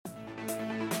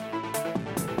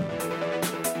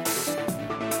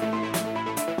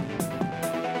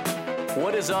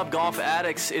What is up, golf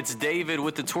addicts? It's David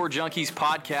with the Tour Junkies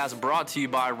podcast, brought to you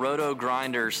by Roto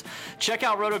Grinders. Check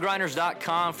out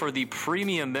rotogrinders.com for the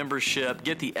premium membership.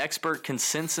 Get the expert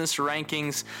consensus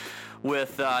rankings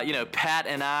with Pat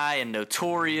and I and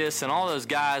Notorious and all those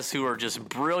guys who are just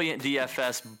brilliant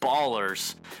DFS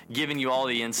ballers giving you all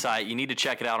the insight. You need to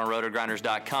check it out on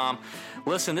rotogrinders.com.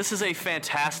 Listen, this is a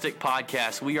fantastic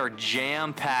podcast. We are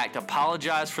jam-packed.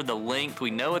 Apologize for the length.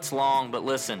 We know it's long, but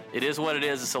listen, it is what it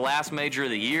is. It's the last major of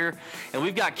the year, and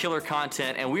we've got killer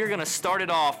content, and we are going to start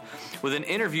it off with an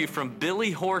interview from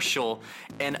Billy Horschel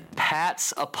and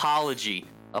Pat's Apology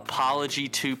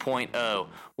 2.0.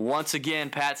 Once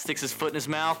again, Pat sticks his foot in his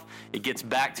mouth. It gets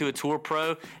back to a tour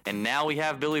pro, and now we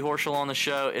have Billy Horschel on the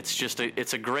show.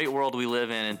 It's a great world we live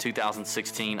in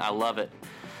 2016. I love it.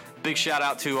 Big shout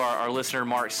out to our listener,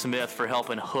 Mark Smith, for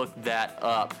helping hook that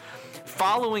up.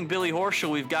 Following Billy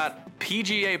Horschel, we've got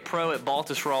PGA Pro at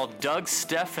Baltusrol, Doug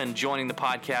Steffen, joining the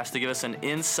podcast to give us an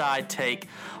inside take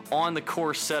on the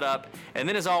course setup. And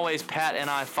then, as always, Pat and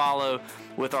I follow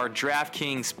with our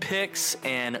DraftKings picks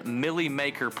and Millie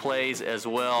Maker plays as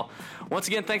well. Once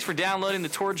again, thanks for downloading the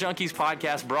Tour Junkies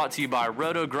podcast, brought to you by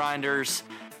Roto Grinders.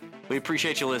 We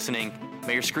appreciate you listening.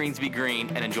 May your screens be green,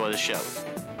 and enjoy the show.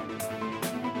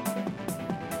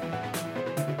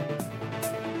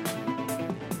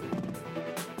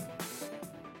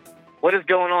 What is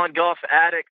going on, golf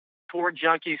addicts? Tour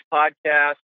Junkies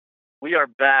podcast. We are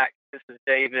back. This is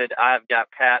David. I've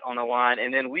got Pat on the line,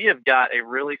 and then we have got a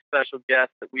really special guest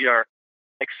that we are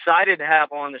excited to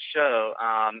have on the show.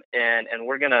 And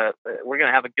we're gonna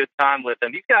have a good time with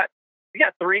him. He's got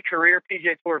 3 career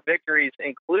PGA Tour victories,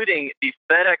 including the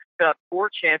FedEx Cup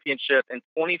Tour Championship in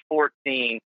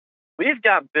 2014. We've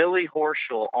got Billy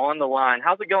Horschel on the line.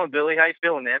 How's it going, Billy? How you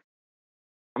feeling, man?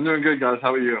 I'm doing good, guys.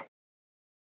 How are you?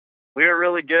 We are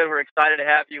really good. We're excited to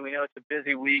have you. We know it's a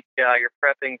busy week. You're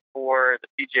prepping for the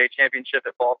PGA Championship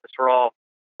at Baltusrol.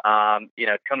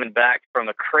 Coming back from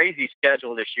a crazy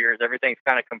schedule this year as everything's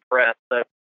kind of compressed. So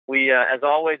we, as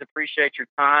always, appreciate your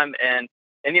time. And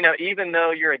even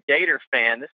though you're a Gator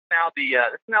fan, this is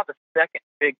now the second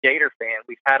big Gator fan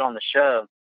we've had on the show.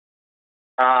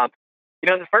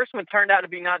 The first one turned out to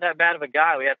be not that bad of a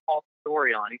guy. We had Paul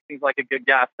Story on. He seems like a good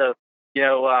guy. So,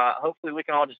 hopefully we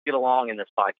can all just get along in this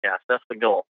podcast. That's the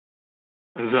goal.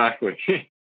 Exactly.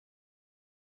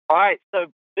 All right. So,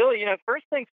 Billy, first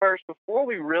things first, before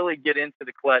we really get into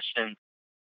the questions,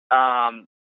 I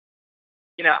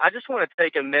just want to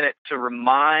take a minute to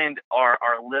remind our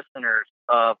listeners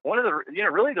of one of the,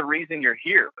 really the reason you're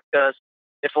here, because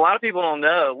if a lot of people don't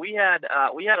know, we had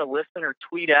a listener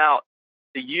tweet out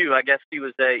to you. I guess he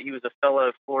was a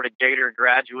fellow Florida Gator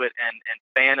graduate and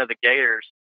fan of the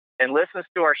Gators, and listens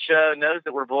to our show, knows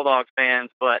that we're Bulldogs fans,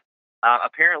 but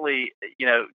apparently,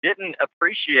 didn't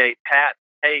appreciate Pat's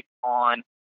take on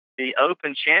the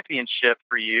Open Championship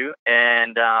for you.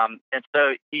 And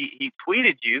so he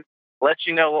tweeted you, let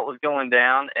you know what was going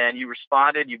down, and you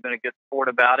responded. You've been a good sport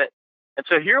about it. And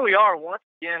so here we are once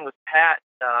again with Pat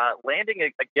landing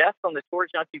a guest on the Tour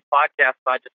Junkies podcast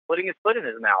by just putting his foot in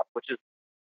his mouth, which is,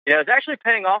 it's actually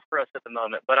paying off for us at the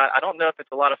moment, but I don't know if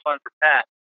it's a lot of fun for Pat.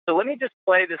 So let me just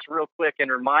play this real quick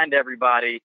and remind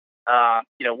everybody,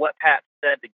 what Pat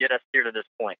said to get us here to this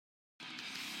point.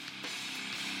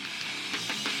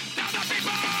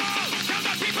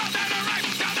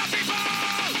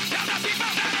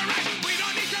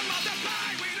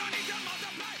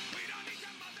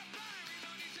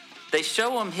 They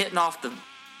show him hitting off the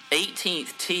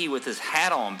 18th tee with his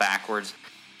hat on backwards.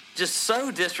 Just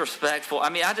so disrespectful. I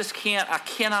mean, I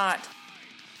cannot.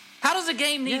 How does a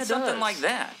game need something like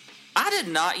that? I did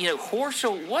not,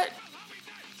 Horschel,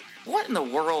 what in the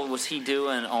world was he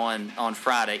doing on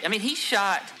Friday? I mean, he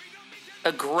shot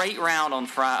a great round on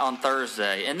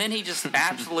Thursday, and then he just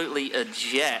absolutely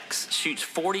ejects, shoots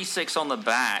 46 on the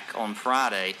back on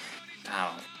Friday.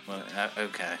 Oh, well,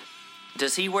 okay.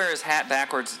 Does he wear his hat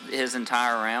backwards his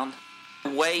entire round? The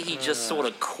way he just sort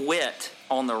of quit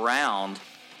on the round,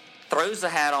 throws the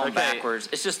hat on backwards.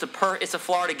 It's just it's a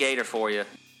Florida Gator for you.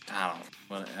 Oh,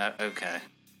 well, okay.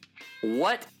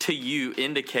 What to you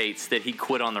indicates that he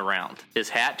quit on the round? His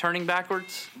hat turning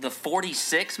backwards? The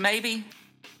 46, maybe?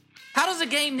 How does a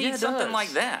game need something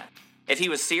like that? If he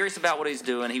was serious about what he's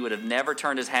doing, he would have never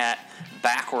turned his hat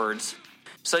backwards.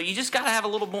 So you just got to have a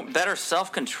little more better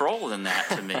self-control than that,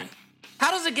 to me. How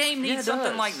does a game need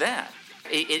something like that?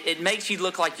 It makes you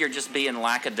look like you're just being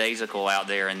lackadaisical out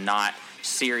there and not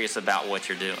serious about what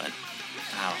you're doing.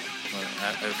 Oh,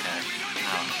 okay.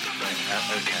 Oh,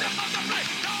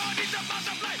 okay.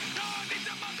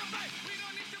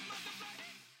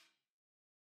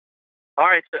 All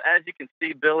right, so as you can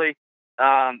see, Billy,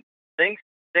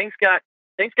 things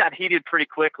got heated pretty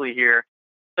quickly here.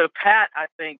 So Pat, I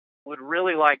think, would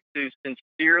really like to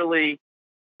sincerely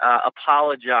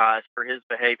apologize for his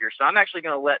behavior. So I'm actually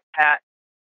going to let Pat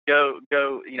go.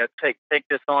 Take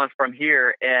this on from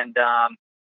here, and and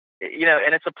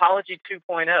it's apology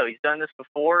 2.0. He's done this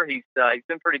before. He's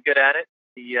been pretty good at it.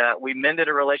 We mended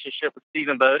a relationship with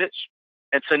Stephen Bowditch.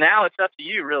 And so now it's up to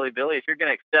you, really, Billy, if you're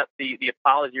going to accept the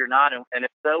apology or not. And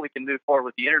if so, we can move forward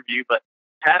with the interview. But,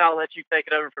 Pat, I'll let you take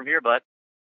it over from here, bud.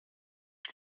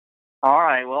 All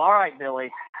right,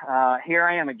 Billy. Here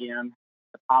I am again,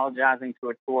 apologizing to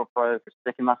a tour pro for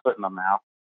sticking my foot in my mouth.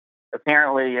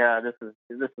 Apparently, this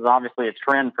is obviously a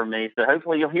trend for me. So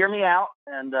hopefully you'll hear me out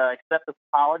and accept this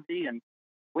apology, and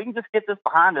we can just get this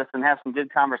behind us and have some good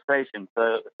conversation.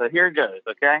 So here it goes,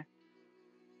 okay?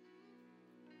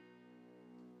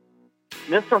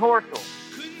 Mr. Horschel,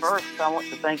 first I want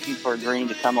to thank you for agreeing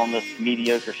to come on this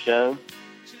mediocre show.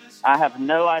 I have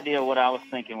no idea what I was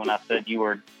thinking when I said you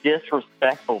were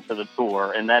disrespectful to the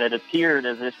tour and that it appeared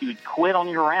as if you would quit on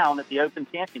your round at the Open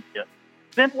Championship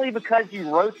simply because you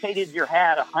rotated your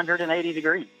hat 180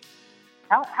 degrees.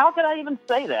 How could I even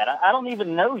say that? I don't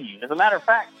even know you. As a matter of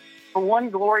fact, for one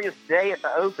glorious day at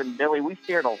the Open, Billy, we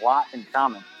shared a lot in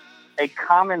common, a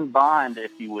common bond,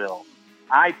 if you will.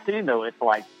 I, too, know it's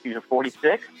like shoot a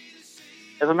 46.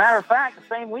 As a matter of fact, the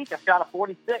same week I shot a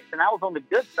 46, and I was on the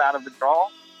good side of the draw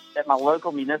at my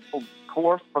local municipal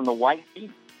course from the White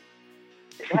Sheep.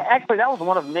 Actually, that was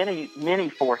one of many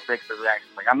 4.6s,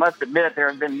 actually. I must admit there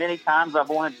have been many times I've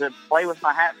wanted to play with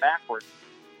my hat backwards,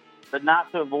 but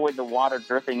not to avoid the water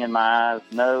dripping in my eyes.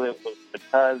 No, it was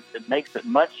because it makes it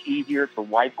much easier to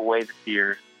wipe away the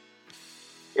tears.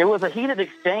 It was a heated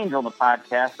exchange on the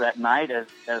podcast that night, as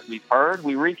we've heard.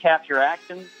 We recapped your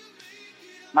actions.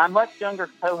 My much younger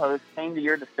co-host came to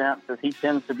your defense as he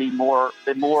tends to be more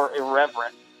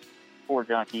irreverent, poor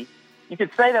junkie. You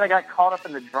could say that I got caught up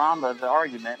in the drama of the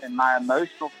argument, and my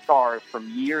emotional scars from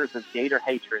years of Gator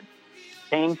hatred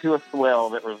came to a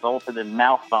swell that resulted in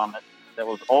mouth vomit that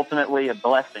was ultimately a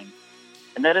blessing.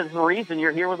 And that is the reason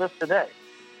you're here with us today.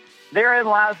 Therein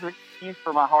lies the excuse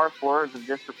for my harsh words of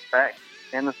disrespect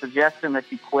and the suggestion that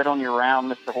you quit on your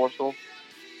round, Mr. Horschel.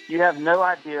 You have no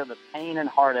idea the pain and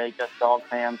heartache us dog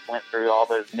fans went through all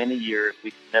those many years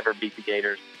we could never beat the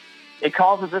Gators. It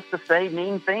causes us to say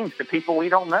mean things to people we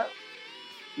don't know.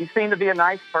 You seem to be a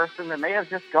nice person that may have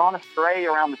just gone astray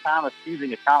around the time of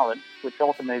choosing a college, which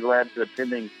ultimately led to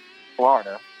attending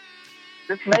Florida.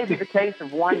 This may be the case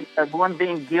of one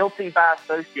being guilty by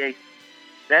association.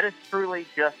 That is truly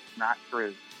just not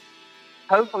true.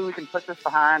 Hopefully we can put this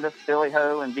behind us, Billy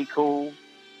Ho, and be cool.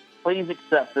 Please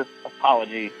accept this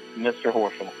apology, Mr.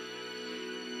 Horschel.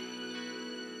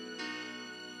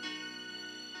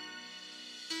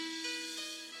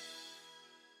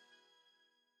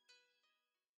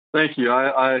 Thank you.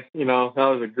 I that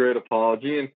was a great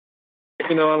apology, and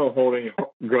I don't hold any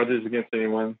grudges against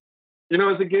anyone. As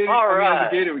a Gator, as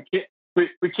a Gator,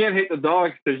 we can't hate the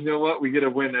dogs because you know what, we get a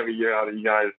win every year out of you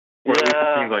guys. Or at least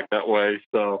it seems like that way.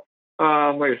 So,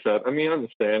 like I said, I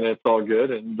understand it's all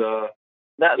good, and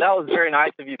that was very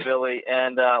nice of you, Billy.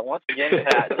 And once again,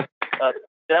 Pat, a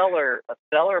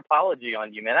stellar apology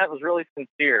on you, man. That was really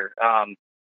sincere.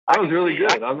 That was really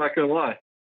good. I'm not gonna lie.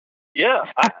 Yeah,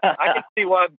 I can see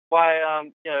why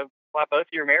both of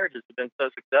your marriages have been so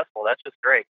successful. That's just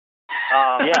great.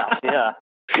 Yeah.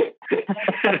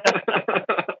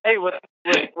 Hey,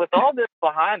 with all this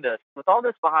behind us, let's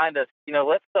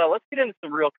get into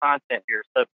some real content here.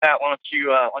 So, Pat, why don't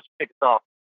you kick us off?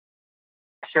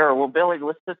 Sure. Well, Billy,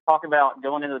 let's just talk about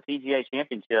going into the PGA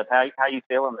Championship. How you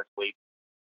feeling this week?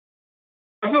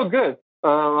 I feel good.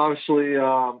 Obviously,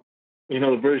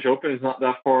 the British Open is not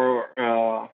that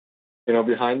far,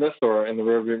 behind us or in the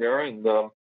rearview mirror, and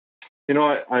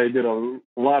I did a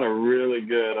lot of really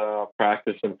good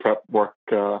practice and prep work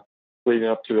leading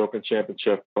up to the Open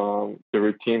Championship. The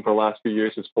routine for the last few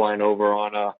years is flying over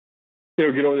on, get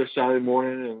over there Saturday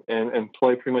morning and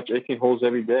play pretty much 18 holes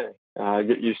every day.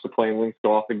 Get used to playing links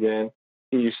golf again.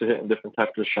 Get used to hitting different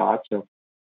types of shots. And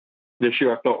this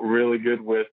year I felt really good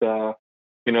with, the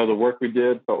work we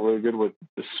did. Felt really good with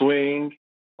the swing.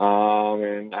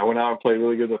 And I went out and played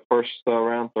really good the first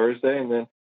round Thursday. And then,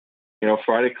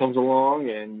 Friday comes along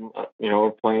and,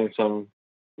 we're playing some,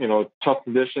 tough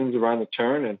conditions around the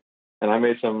turn. And I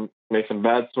made some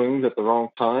bad swings at the wrong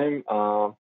time.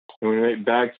 And we made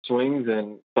bad swings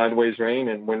and sideways rain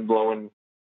and wind blowing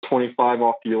 25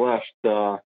 off to your left.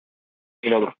 The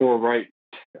 4 right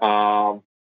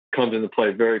comes into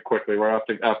play very quickly right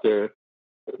after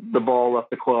the ball left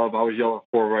the club, I was yelling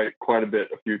 4 right quite a bit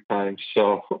a few times.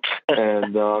 So,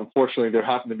 and unfortunately, there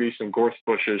happened to be some gorse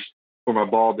bushes where my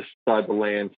ball decided to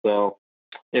land. So,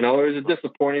 it was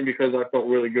disappointing because I felt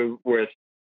really good with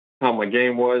how my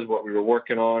game was, what we were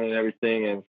working on, and everything.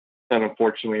 And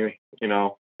unfortunately,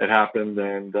 it happened,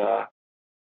 and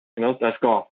that's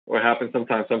golf. What happens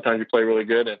sometimes? Sometimes you play really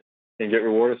good and get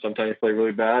rewarded. Sometimes you play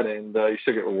really bad and you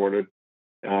still get rewarded.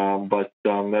 But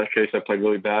in that case, I played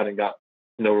really bad and got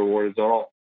no rewards at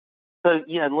all. So,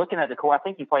 looking at the course, I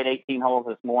think you played 18 holes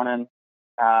this morning.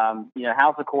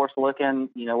 How's the course looking?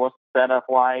 What's the setup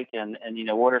like? And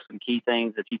what are some key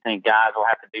things that you think guys will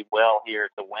have to do well here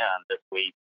to win this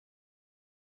week?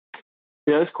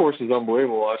 Yeah, this course is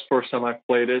unbelievable. It's the first time I've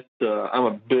played it.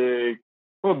 I'm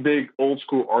a big old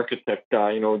school architect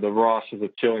guy. The Rosses,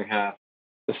 the Tillinghast,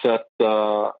 the Seth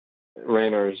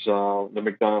Rayners, the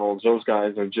McDonald's. Those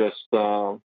guys are just,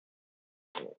 I'm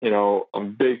a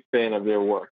big fan of their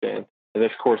work. And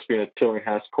this course being a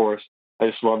Tillinghast course, I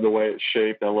just love the way it's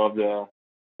shaped. I love the,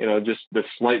 just the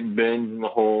slight bends in the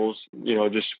holes.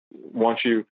 Just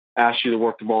ask you to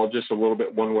work the ball just a little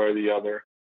bit one way or the other.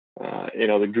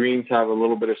 The greens have a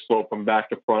little bit of slope from back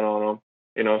to front on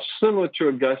them. Similar to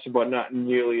Augusta, but not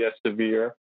nearly as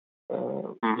severe.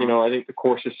 I think the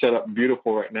course is set up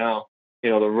beautiful right now.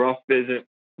 The rough isn't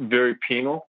very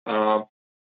penal. I'm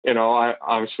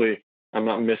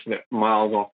not missing it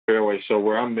miles off the fairway. So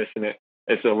where I'm missing it,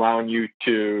 it's allowing you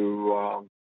to,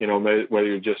 whether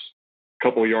you're just a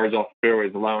couple of yards off the fairway,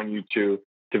 it's allowing you to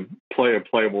play a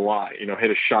playable lie.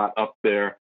 Hit a shot up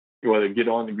there, whether get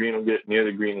on the green or get near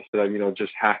the green instead of,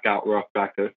 just hack out rough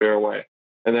back to the fairway.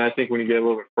 And then I think when you get a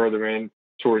little bit further in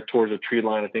towards the tree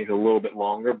line, I think it's a little bit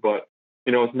longer, but,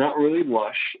 it's not really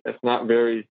lush. It's not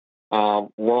very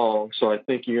long. So I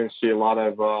think you're going to see a lot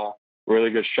of really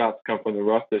good shots come from the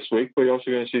rough this week, but you're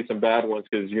also going to see some bad ones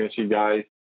because you're going to see guys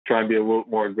try and be a little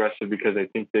more aggressive because they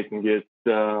think they can get,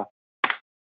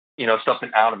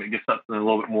 something out of it, get something a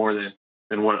little bit more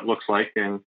than what it looks like,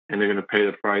 and they're going to pay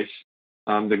the price.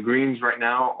 The greens right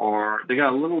now they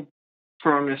got a little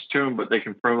firmness to them, but they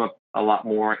can firm up a lot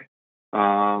more.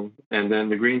 And then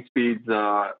the green speeds,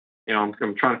 I'm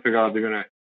trying to figure out if they're going to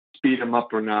speed them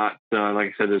up or not. Like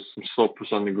I said, there's some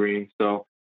slopes on the green. So,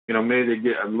 maybe they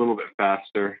get a little bit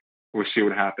faster. We'll see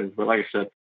what happens. But like I said,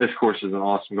 this course is an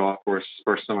awesome golf course.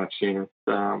 First time I've seen it.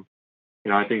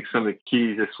 I think some of the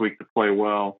keys this week to play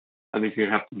well, I think you're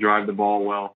going to have to drive the ball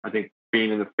well. I think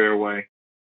being in the fairway,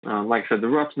 like I said, the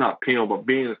rough's not penal, but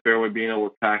being in the fairway, being able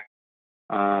to attack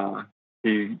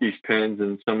these pins,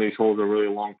 and some of these holes are really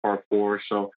long par 4.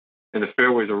 So, and the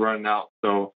fairways are running out.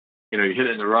 So, you hit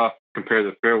it in the rough compared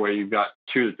to the fairway, you've got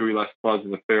 2 to 3 less clubs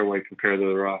in the fairway compared to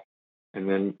the rough. And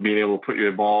then being able to put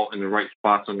your ball in the right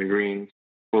spots on the greens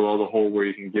below the hole where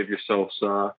you can give yourselves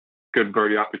good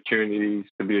birdie opportunities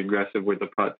to be aggressive with the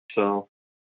putt. So,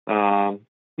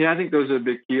 I think those are a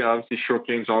big key. Obviously, short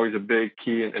game's always a big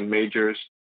key in majors.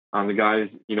 The guys,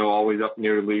 always up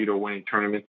near the lead or winning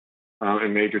tournaments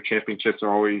and major championships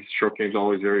short game's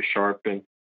always very sharp. And,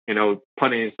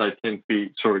 putting inside 10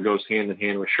 feet sort of goes hand in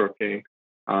hand with short game.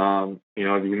 If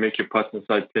you make your putts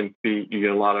inside 10 feet, you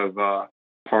get a lot of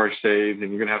par saves, and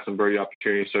you're going to have some birdie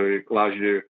opportunities. So it allows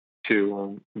you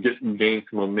to gain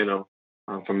some momentum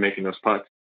from making those putts.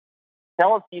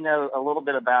 Tell us, a little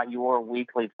bit about your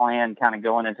weekly plan kind of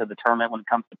going into the tournament when it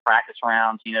comes to practice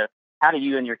rounds. How do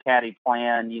you and your caddy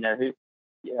plan? Who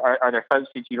are there folks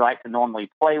that you like to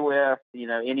normally play with?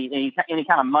 Any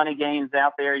kind of money games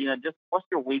out there? Just what's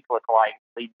your week look like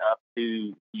leading up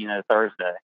to,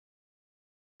 Thursday?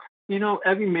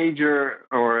 Every major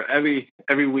or every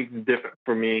week is different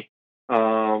for me.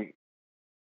 In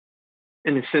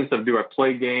the sense of, do I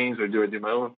play games or do I do my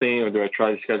own thing or do I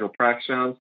try to schedule practice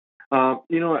rounds?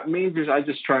 At majors, I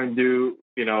just try and do,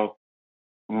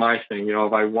 my thing.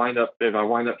 If I wind up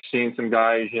seeing some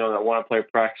guys, that want to play a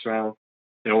practice round,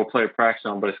 we'll play a practice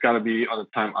round, but it's got to be on the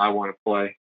time I want to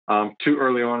play. Too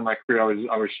early on in my career,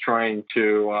 I was trying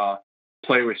to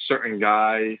play with certain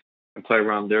guys and play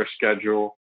around their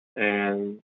schedule,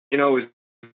 and it was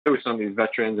with some of these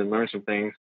veterans and learn some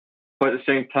things. But at the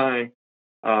same time,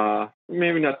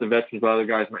 maybe not the veterans, but other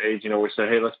guys my age, would say,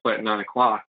 hey, let's play at 9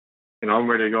 o'clock. I'm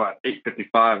ready to go at 8:55.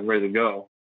 I'm ready to go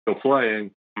play,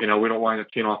 and we don't wind up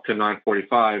teeing off till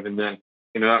 9:45, and then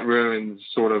that ruins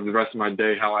sort of the rest of my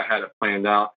day how I had it planned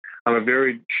out. I'm a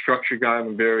very structured guy. I'm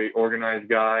a very organized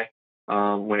guy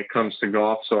when it comes to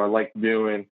golf, so I like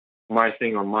doing my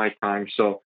thing on my time.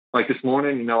 So, like this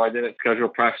morning, I didn't schedule a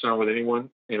practice round with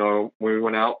anyone. When we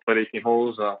went out, played 18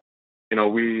 holes.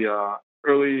 We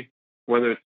early,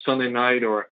 whether it's Sunday night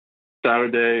or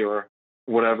Saturday or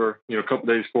whatever, a couple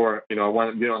days before, I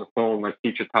wanted to get on the phone with my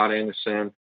teacher, Todd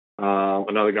Anderson,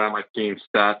 another guy on my team,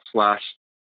 stats /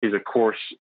 he's a course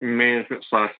management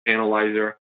 /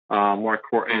 analyzer, Mark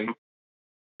Horton,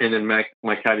 and then my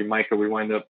caddy, Micah. We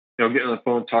wind up, getting on the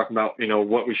phone, talking about,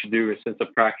 what we should do since the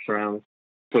practice rounds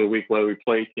for the week, whether we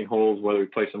play 18 holes, whether we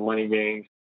play some money games,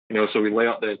 so we lay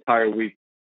out the entire week,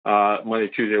 Monday,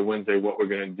 Tuesday, Wednesday, what we're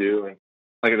going to do. And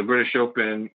like at the British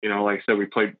Open, like I said, we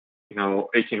played,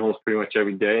 18 holes pretty much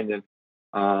every day. And then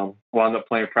wound up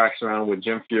playing practice round with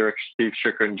Jim Furyk, Steve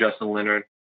Stricker, and Justin Leonard.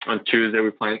 On Tuesday,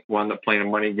 we wound up playing a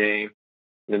money game.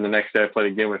 Then the next day, I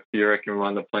played again with Furyk, and we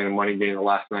wound up playing a money game the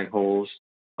last 9 holes.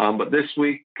 But this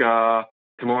week, tomorrow,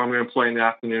 I'm going to play in the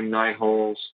afternoon 9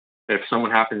 holes. If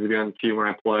someone happens to be on the team when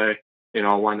I play,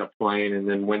 I'll wind up playing. And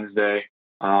then Wednesday,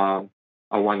 I'll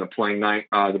wind up playing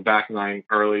the back 9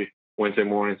 early Wednesday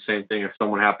morning. Same thing. If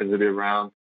someone happens to be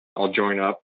around, I'll join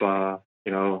up.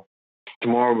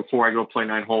 Tomorrow, before I go play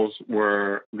 9 holes,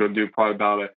 we're going to do probably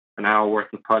about an hour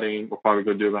worth of putting. We'll probably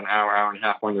go do about an hour and a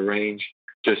half on the range.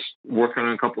 Just working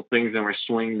on a couple of things in my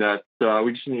swing that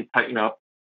we just need to tighten up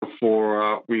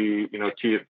before we,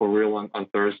 tee it for real on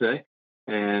Thursday.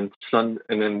 And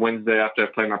then Wednesday, after I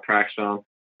play my practice round,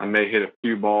 I may hit a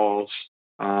few balls,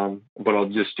 but I'll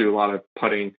just do a lot of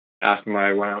putting after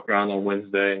my round on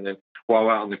Wednesday. And then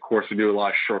while out on the course, we do a lot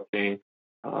of short game.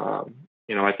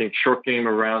 I think short game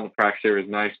around the practice area is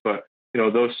nice, but,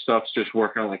 those stuff's just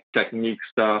working on like technique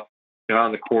stuff.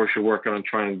 On the course, you're working on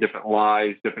trying different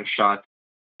lies, different shots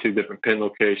to different pin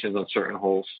locations on certain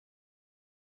holes.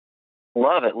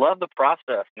 Love it. Love the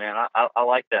process, man. I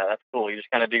like that. That's cool. You just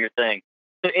kind of do your thing.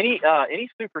 So any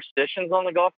superstitions on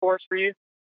the golf course for you?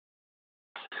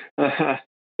 Yeah,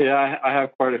 I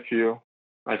have quite a few,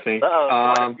 I think.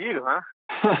 Quite a few, huh?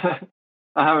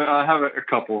 I have a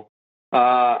couple.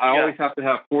 I always have to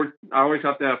have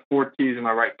 4 tees in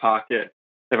my right pocket.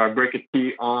 If I break a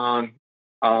tee on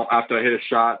after I hit a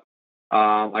shot,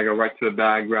 I go right to the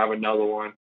bag, grab another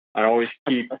one. I always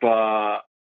keep the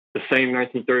same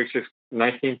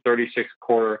 1936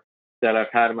 quarter that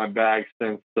I've had in my bag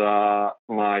since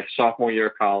my sophomore year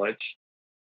of college.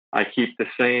 I keep the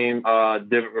same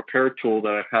divot repair tool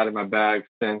that I've had in my bag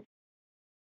since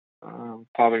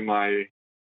probably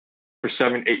for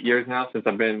 7-8 years now, since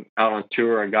I've been out on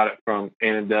tour. I got it from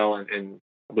Annandale and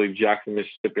I believe Jackson,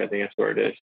 Mississippi. I think that's where it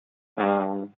is.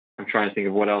 I'm trying to think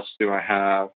of what else do I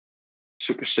have.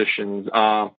 Superstitions.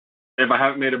 If I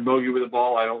haven't made a bogey with a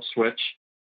ball, I don't switch.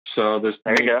 So there's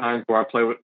many times where I'll play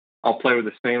with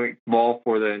the same ball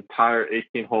for the entire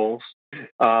 18 holes.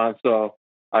 So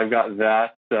I've got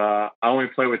that. I only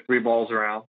play with 3 balls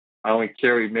around. I only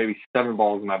carry maybe 7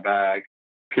 balls in my bag,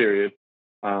 period.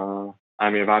 If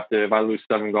I lose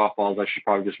 7 golf balls, I should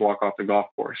probably just walk off the golf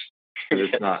course. Because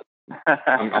it's not.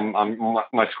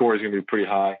 My score is going to be pretty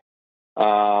high.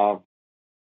 Hopefully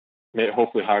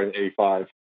higher than 85.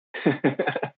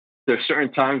 There's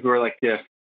certain times where, like, if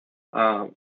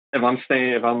I'm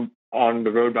on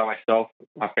the road by myself,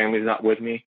 my family's not with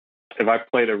me. If I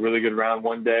played a really good round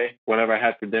one day, whatever I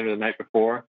had for dinner the night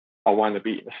before, I'll wind up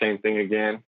eating the same thing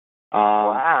again.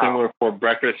 Wow. Similar for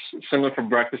breakfast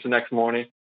the next morning.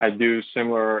 I do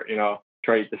similar,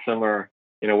 try to eat the similar,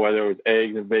 whether it was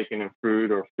eggs and bacon and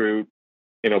fruit or fruit,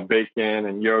 bacon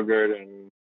and yogurt and,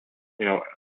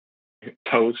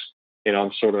 toast.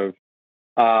 I'm sort of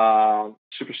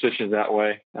superstitious that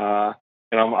way. And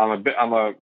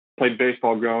I'm played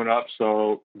baseball growing up,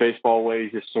 so baseball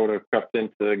ways just sort of crept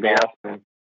into golf. Yeah.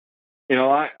 And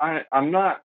I'm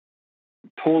not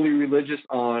totally religious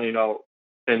on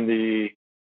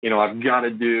I've got to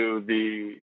do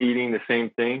the eating the same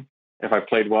thing if I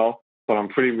played well, but I'm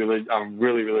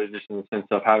really religious in the sense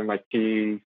of having my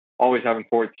tees, always having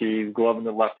 4 tees, glove in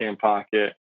the left hand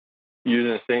pocket,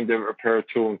 using the same divot repair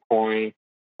tool and coin.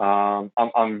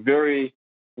 I'm very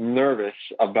nervous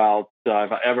about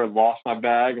if I ever lost my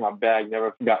bag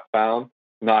never got found,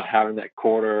 not having that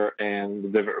quarter and the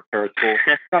divot repair tool.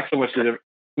 not so much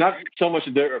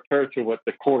the divot repair tool, but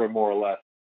the quarter more or less.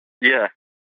 Yeah,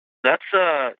 that's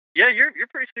you're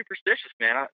pretty superstitious,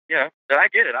 man. I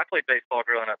get it. I played baseball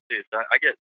growing up too, so I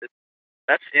get it.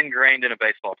 That's ingrained in a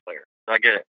baseball player. So I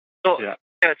get it. So yeah,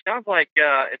 it sounds like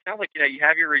you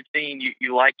have your routine.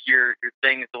 You like your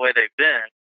things the way they've been.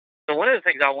 So one of the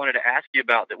things I wanted to ask you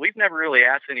about that we've never really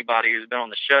asked anybody who's been on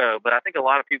the show, but I think a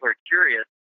lot of people are curious,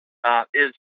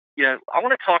 is, I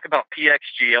want to talk about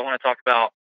PXG. I want to talk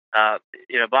about,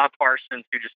 Bob Parsons,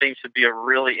 who just seems to be a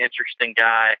really interesting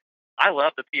guy. I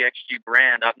love the PXG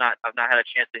brand. I've not had a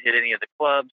chance to hit any of the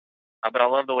clubs, but I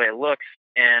love the way it looks.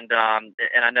 And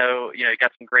I know, you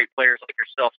got some great players like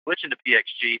yourself switching to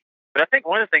PXG. But I think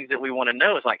one of the things that we want to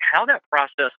know is like how that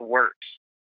process works.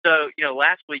 So,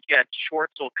 last week you had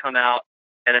Schwartzel come out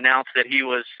and announce that he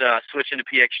was switching to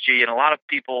PXG, and a lot of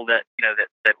people that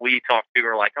that we talked to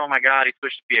are like, "Oh my God, he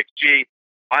switched to PXG.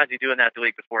 Why is he doing that the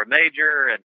week before a major?"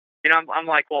 And I'm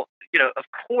like, well, of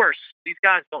course these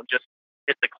guys don't just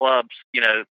hit the clubs,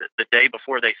 the day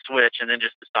before they switch and then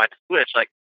just decide to switch. Like,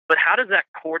 but how does that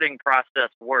courting process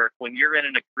work when you're in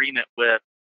an agreement with,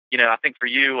 I think for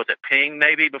you, was it Ping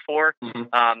maybe before?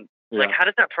 Mm-hmm. Like, how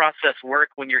does that process work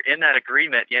when you're in that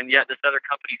agreement and yet this other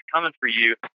company's coming for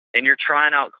you and you're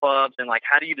trying out clubs, and like,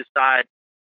 how do you decide,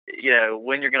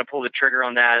 when you're going to pull the trigger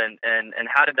on that, and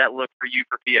how did that look for you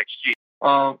for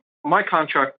PXG? My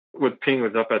contract with Ping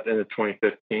was up at the end of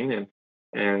 2015,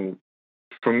 and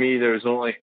for me, there was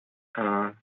only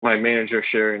my manager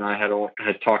Sherry and I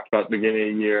had talked about at the beginning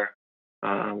of the year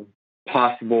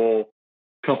possible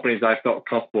companies I felt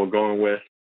comfortable going with.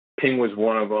 Ping was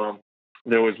one of them.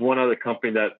 There was one other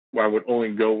company that I would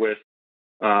only go with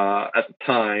at the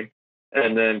time,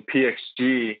 and then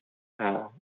PXG,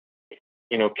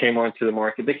 came onto the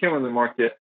market. They came on the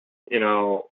market, in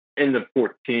the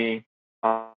 14,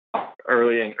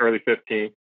 early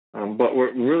 15. But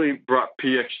what really brought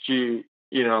PXG,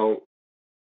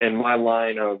 in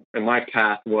my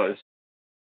path was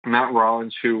Matt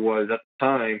Rollins, who was at the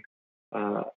time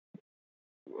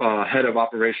head of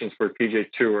operations for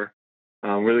PGA Tour,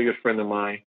 really good friend of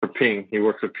mine for Ping. He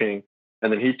works for Ping,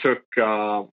 and then he took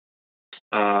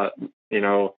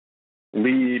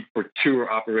lead for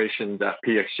tour operations at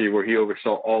PXG, where he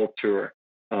oversaw all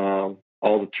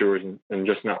the tours, and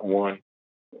just not one.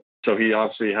 So he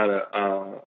obviously had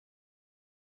a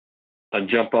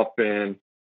jump up in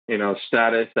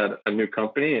status at a new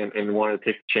company, and wanted to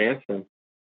take a chance. And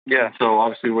so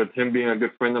obviously with him being a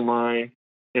good friend of mine,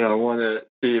 I wanted to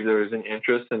see if there was an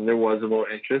interest, and there was a little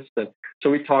interest. And so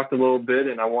we talked a little bit,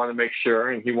 and I wanted to make sure,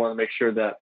 and he wanted to make sure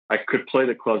that I could play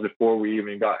the clubs before we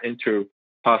even got into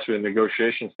possibly a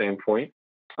negotiation standpoint.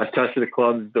 I tested the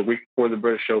clubs the week before the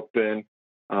British Open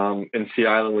in Sea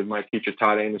Island with my teacher,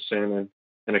 Todd Anderson,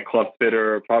 and a club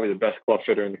fitter, probably the best club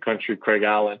fitter in the country, Craig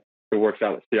Allen, who works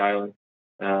out at Sea Island.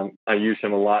 I use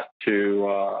him a lot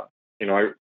to,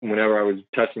 whenever I was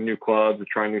testing new clubs and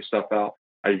trying new stuff out,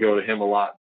 I go to him a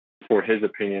lot for his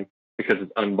opinion because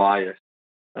it's unbiased.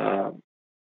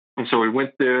 And so we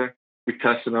went there, we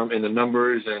tested them, and the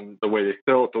numbers and the way they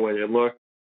felt, the way they looked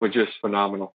were just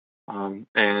phenomenal.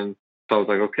 And so I was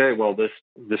like, okay, well,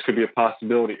 this could be a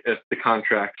possibility if the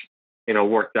contract,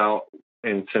 worked out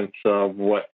in sense of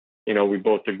what, we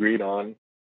both agreed on.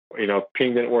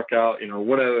 Ping didn't work out,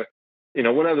 whatever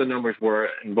the numbers were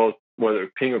in both, whether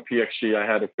Ping or PXG, I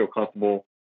had to feel comfortable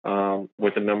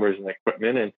with the numbers and the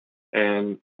equipment.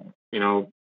 And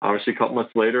obviously a couple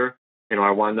months later,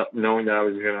 I wound up knowing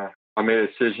that I made a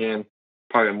decision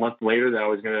probably a month later that I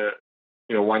was going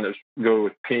to, wind up go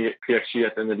with PXG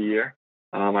at the end of the year.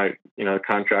 The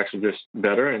contracts were just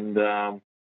better. And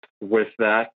with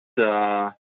that,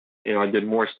 I did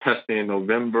more testing in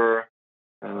November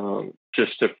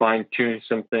just to fine tune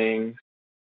some things,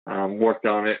 worked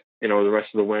on it, the rest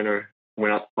of the winter,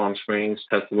 went out to Palm Springs,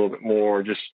 tested a little bit more,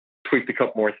 just tweaked a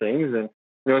couple more things. And,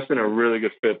 it's been a really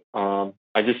good fit.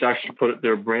 I just actually put it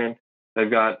their brand. They've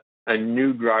got a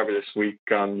new driver this week,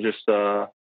 just an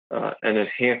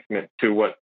enhancement to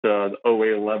what the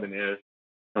 0811 is.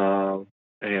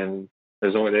 And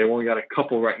they've only got a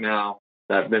couple right now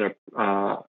that have been,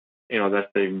 that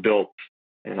they've built.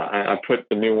 And I put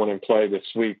the new one in play this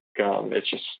week. It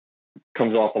just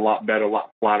comes off a lot better, a lot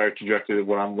flatter trajectory of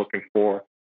what I'm looking for.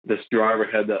 This driver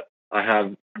head that I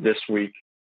have this week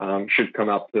should come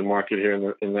out to the market here in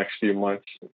the next few months,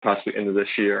 possibly into this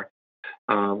year.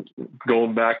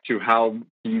 Going back to how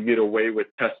you get away with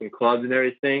testing clubs and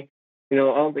everything, I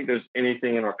don't think there's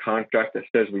anything in our contract that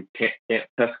says we can't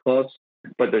test clubs,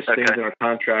 but there's things in our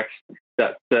contracts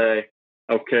that say,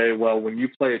 okay, well, when you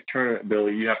play a tournament,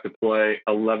 Billy, you have to play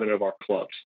 11 of our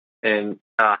clubs, and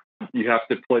you have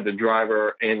to play the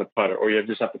driver and the putter, or you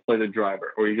just have to play the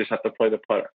driver, or you just have to play the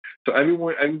putter. So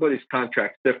everybody's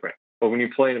contract's different. But when you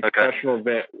play in a professional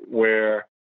event where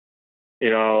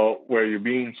you're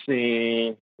being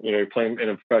seen, you're playing in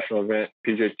a professional event,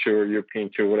 PGA Tour,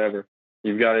 European Tour, whatever,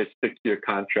 you've got to stick to your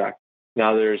contract.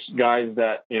 Now, there's guys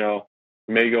that,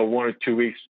 may go 1 or 2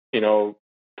 weeks,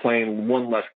 playing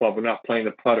one less club but not playing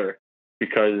the putter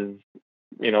because,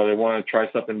 they want to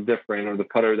try something different, or the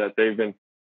putter that they've been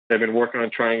working on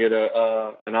trying to get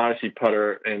an Odyssey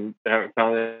putter and they haven't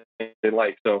found anything they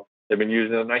like. So they've been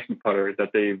using a Nike putter that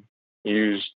they've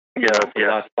used for the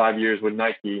last 5 years with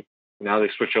Nike. Now they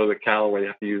switch over to Callaway. They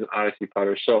have to use an Odyssey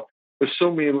putter. So there's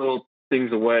so many little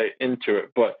things away into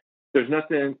it. But there's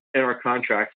nothing in our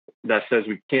contracts that says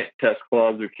we can't test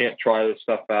clubs, we can't try this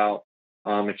stuff out.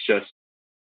 It's just,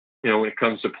 when it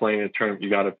comes to playing a tournament, you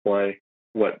got to play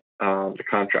what the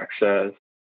contract says.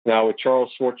 Now, with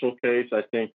Charles Schwartzel's case, I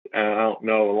think, I don't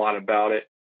know a lot about it.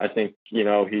 I think, he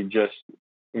just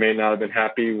may not have been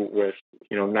happy with,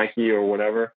 Nike or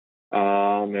whatever.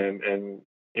 And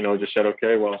just said,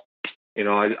 okay, well,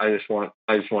 I just want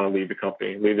to leave the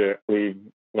company, leave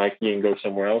Nike and go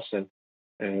somewhere else.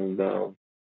 And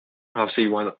obviously, he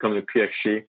wound up coming to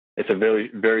PXG. It's a very,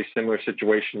 very similar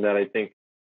situation that I think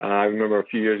I remember a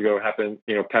few years ago happened.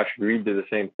 Patrick Reed did the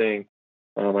same thing.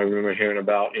 I remember hearing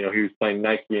about, he was playing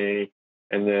Nike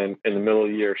and then in the middle of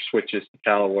the year switches to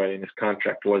Callaway and his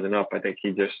contract wasn't up. I think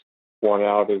he just wanted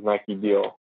out of his Nike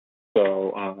deal.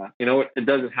 So, it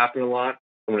doesn't happen a lot.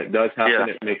 When it does happen,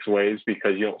 it makes waves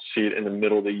because you don't see it in the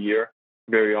middle of the year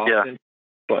very often.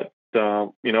 But,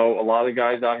 a lot of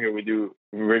guys out here, we do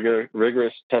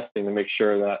rigorous testing to make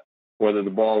sure that whether the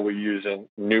ball we're using,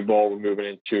 new ball we're moving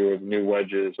into, or new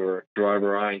wedges or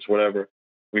driver irons, whatever,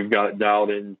 we've got it dialed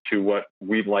into what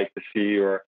we'd like to see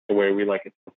or the way we like it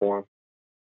to perform.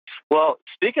 Well,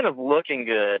 speaking of looking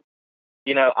good,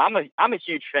 I'm a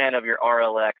huge fan of your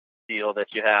RLX deal that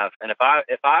you have, and if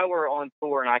I were on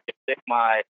tour and I could pick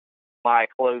my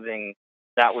clothing,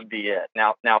 that would be it.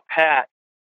 Now, Pat,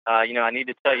 I need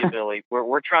to tell you, Billy,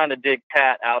 we're trying to dig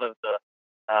Pat out of the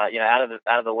out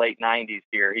of the late '90s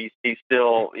here. He's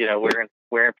still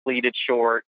wearing pleated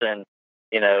shorts and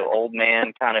old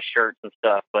man kind of shirts and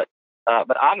stuff, but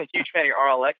I'm a huge fan of your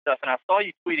RLX stuff, and I saw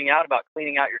you tweeting out about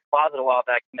cleaning out your closet a while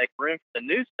back to make room for the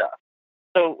new stuff.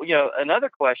 So, another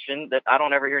question that I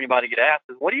don't ever hear anybody get asked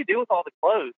is, what do you do with all the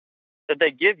clothes that they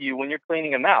give you when you're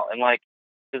cleaning them out? And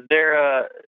is there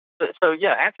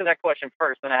answer that question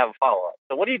first, then I have a follow-up.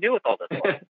 So what do you do with all this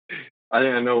stuff? I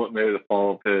think I know what maybe the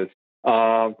follow-up is.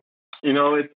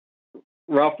 It's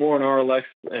Ralph Lauren RLX.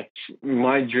 It's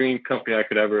my dream company I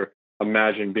could ever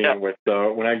imagine being with.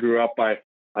 When I grew up, I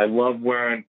loved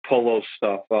wearing polo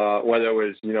stuff, whether it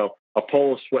was, a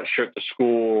polo sweatshirt to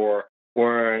school or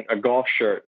wearing a golf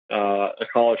shirt, a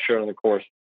college shirt on the course,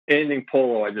 anything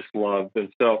polo I just loved.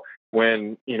 And so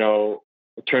when, I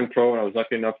turned pro and I was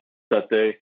lucky enough that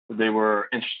they were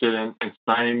interested in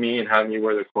signing me and having me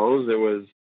wear their clothes, it was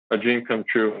a dream come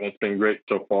true, and it's been great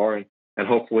so far. And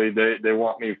hopefully they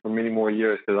want me for many more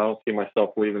years because I don't see myself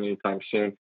leaving anytime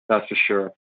soon. That's for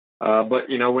sure. But,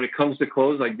 when it comes to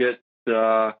clothes, I get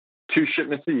 2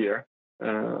 shipments a year.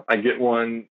 I get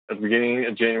one at the beginning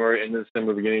of January, end of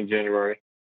December, beginning of January,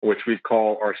 which we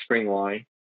call our spring line.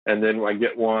 And then I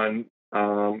get one,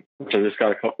 which I just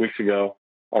got a couple weeks ago,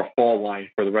 our fall line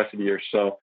for the rest of the year.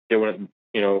 So get one,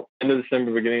 end of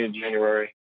December, beginning of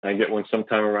January. And I get one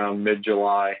sometime around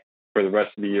mid-July for the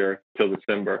rest of the year till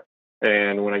December.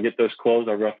 And when I get those clothes,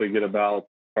 I roughly get about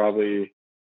probably,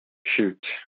 I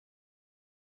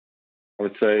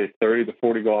would say 30 to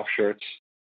 40 golf shirts.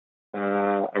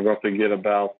 I roughly get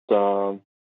about,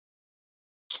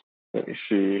 let me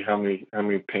see how many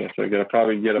pants I get. I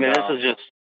probably get about.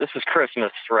 This is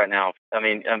Christmas right now. I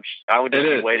mean, I would just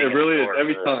be waiting. It really is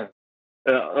every time.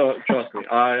 Trust me.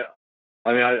 I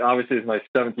obviously it's my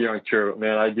 7th year on tour, but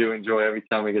man, I do enjoy every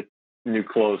time we get new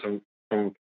clothes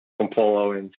from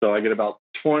Polo, and so I get about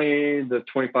 20 to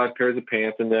 25 pairs of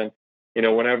pants, and then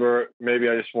whenever maybe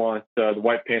I just want the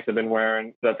white pants I've been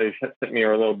wearing that they sent me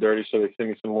are a little dirty, so they send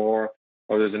me some more,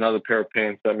 or there's another pair of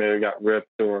pants that maybe got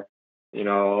ripped or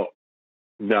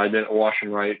that I didn't wash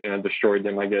them right and I destroyed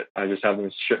them. I just have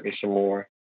them ship me some more.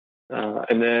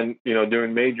 And then,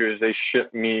 doing majors, they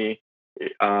ship me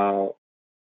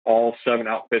all 7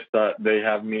 outfits that they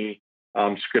have me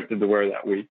scripted to wear that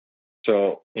week.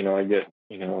 So, I get,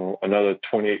 another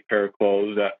 28 pair of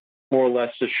clothes that more or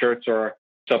less the shirts are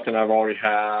something I've already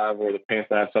have, or the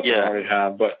pants I have something I already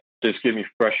have, but just give me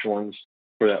fresh ones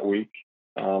for that week.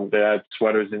 They add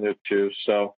sweaters in there too.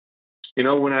 So,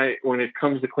 when it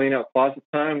comes to clean out closet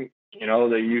time,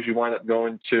 they usually wind up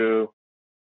going to,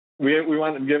 we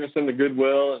wind up giving some to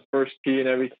Goodwill and First Tee and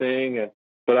everything.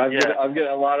 But I've getting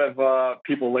a lot of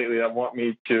people lately that want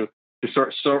me to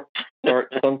start some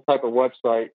type of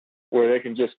website where they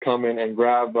can just come in and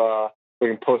grab, we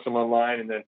can post them online, and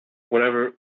then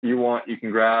whatever you want, you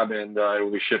can grab, and it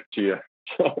will be shipped to you.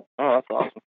 So. Oh, that's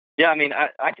awesome. Yeah, I mean,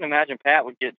 I can imagine Pat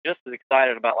would get just as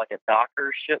excited about like a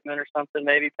Docker shipment or something,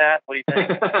 maybe, Pat? What do you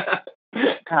think?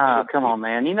 Oh, come on,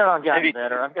 man. I've gotten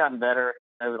better. I've gotten better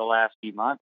over the last few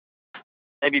months.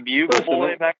 Maybe Bugle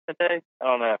Boy back in the day? I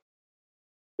don't know.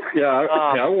 Yeah,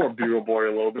 I wore Bugle Boy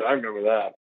a little bit. I remember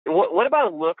that. What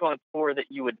about a look on tour that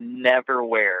you would never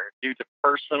wear due to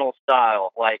personal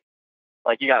style? Like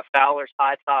Like you got Fowler's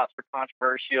high tops for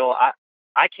controversial.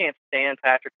 I can't stand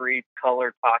Patrick Reed's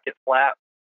colored pocket flap.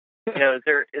 You know,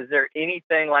 is there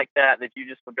anything like that you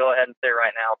just would go ahead and say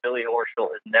right now, Billy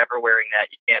Horschel is never wearing that.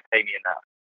 You can't pay me enough.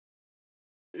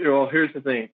 Well, here's the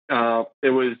thing.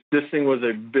 This thing was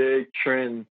a big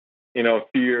trend, you know, a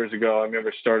few years ago. I remember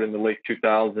it started in the late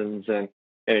 2000s and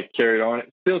it carried on.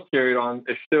 It's still carried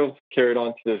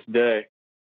on to this day,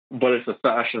 but it's a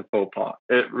fashion faux pas.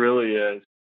 It really is.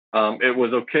 It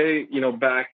was okay, you know,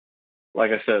 back,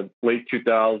 like I said, late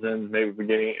 2000s, maybe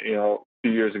beginning, you know, a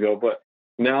few years ago, but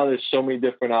now there's so many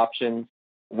different options.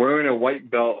 Wearing a white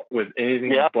belt with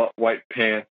anything but white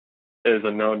pants is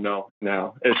a no-no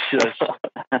now. It's just,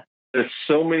 there's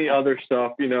so many other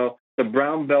stuff. You know, the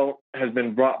brown belt has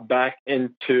been brought back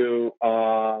into,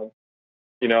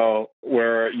 you know,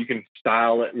 where you can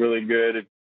style it really good.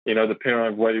 You know, depending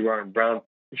on whether you're wearing brown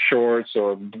shorts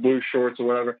or blue shorts or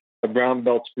whatever, the brown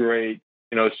belt's great.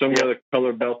 You know, so many other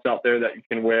color belts out there that you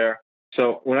can wear.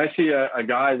 So when I see a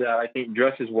guy that I think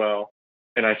dresses well,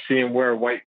 and I see him wear a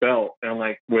white belt, and I'm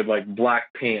like, with like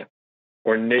black pants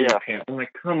or navy pants, I'm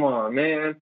like, come on,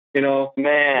 man. You know,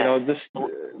 just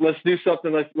let's do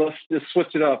something. Let's just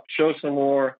switch it up. Show some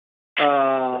more.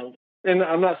 And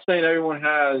I'm not saying everyone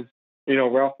has, you know,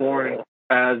 Ralph Lauren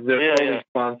as their clothing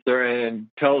sponsor and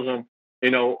tells them,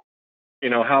 you know,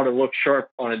 how to look sharp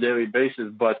on a daily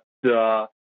basis, but you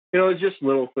know, it's just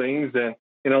little things. And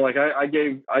you know, like I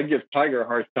give Tiger a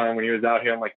hard time when he was out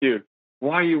here. I'm like, dude,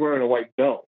 why are you wearing a white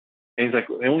belt? And he's like,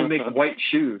 they only make white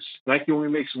shoes. Nike only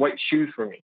makes white shoes for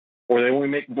me. Or they only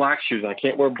make black shoes. I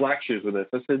can't wear black shoes with this.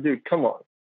 I said, dude, come on.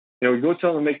 You know, go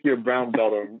tell them to make you a brown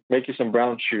belt or make you some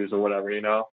brown shoes or whatever, you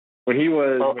know. When he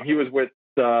was with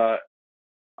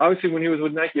obviously when he was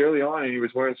with Nike early on and he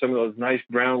was wearing some of those nice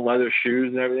brown leather shoes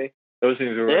and everything, those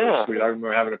things were really sweet. I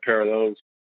remember having a pair of those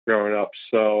growing up.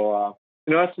 So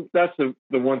you know, that's the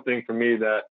one thing for me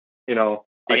that, you know,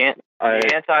 the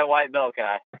anti-white belt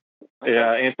guy.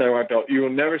 Yeah, anti-white belt. You will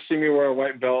never see me wear a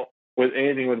white belt with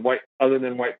anything with white other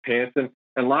than white pants. And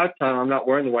a lot of time I'm not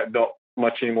wearing the white belt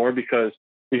much anymore because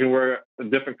you can wear a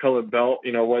different colored belt,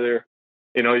 you know, whether,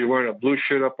 you know, you're wearing a blue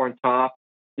shirt up on top,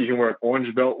 you can wear an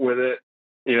orange belt with it,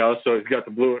 you know, so it's got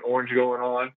the blue and orange going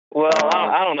on. Well,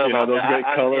 I don't know about those great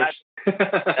colors.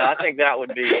 I think that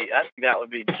would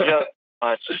be just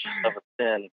much of a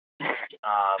sin.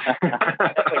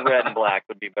 Red and black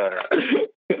would be better.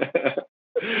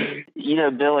 You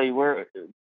know, Billy,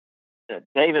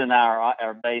 David and I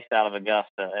are based out of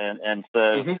Augusta, and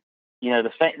so you know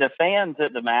the fans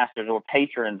at the Masters, or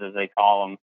patrons as they call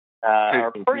them,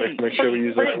 are pretty. Make sure we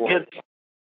use that word.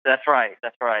 That's right.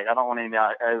 I don't want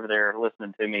anybody over there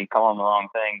listening to me calling the wrong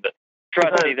thing, but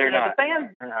trust me, they're not. The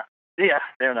fans,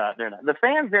 they're not. The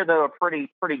fans there though are pretty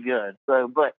good. So,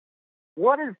 but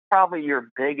what is probably your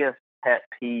biggest pet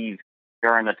peeve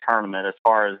during the tournament as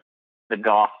far as the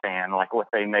golf fan, like what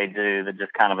they may do that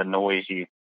just kind of annoys you?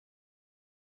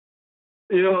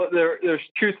 You know, there's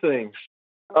two things.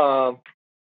 One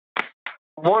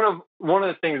of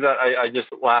the things that I just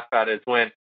laugh at is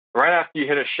when right after you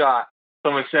hit a shot,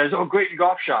 someone says, "Oh, great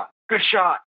golf shot, good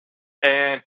shot,"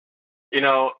 and you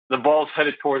know the ball's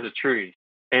headed towards the tree,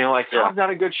 and you're like, "How's that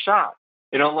a good shot?"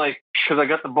 You know, like, because I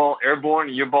got the ball airborne,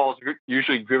 and your ball's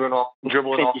usually dribbling off the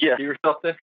tee or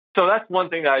something. So that's one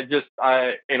thing that just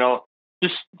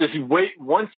wait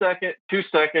 1 second, 2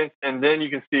 seconds, and then you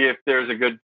can see if there's a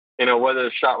good, you know, whether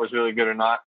the shot was really good or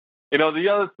not. You know, the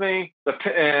other thing that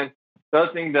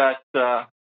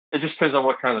it just depends on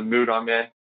what kind of mood I'm in.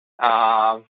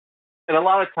 And a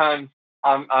lot of times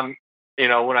I'm you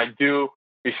know, when I do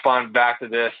respond back to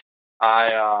this,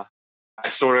 I'm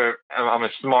a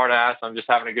smart ass. I'm just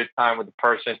having a good time with the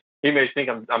person. He may think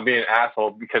I'm being an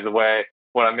asshole because of what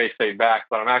I may say back,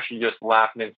 but I'm actually just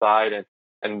laughing inside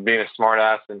and being a smart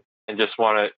ass and just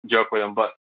want to joke with him.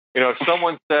 But, you know, if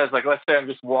someone says, like, let's say I'm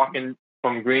just walking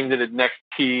from green to the next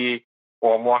tee,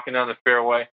 or I'm walking down the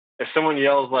fairway, if someone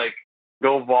yells like,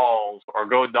 "Go Vols," or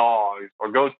 "Go Dogs," or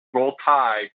 "Go Roll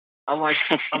Tide," I'm like,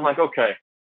 okay.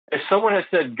 If someone had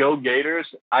said "Go Gators,"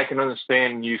 I can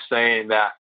understand you saying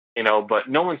that, you know, but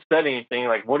no one said anything.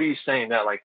 Like, what are you saying that?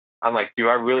 Like, I'm like, do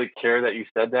I really care that you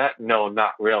said that? No,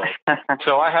 not really.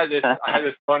 So I had this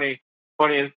funny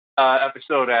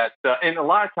episode and a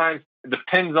lot of times it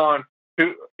depends on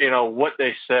who, you know, what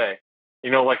they say.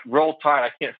 You know, like Roll Tide,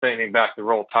 I can't say anything back to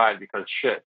Roll Tide because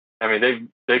shit. I mean,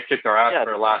 they've kicked our ass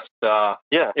for the last,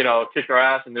 you know, kicked our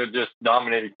ass, and they're just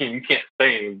dominated team. You can't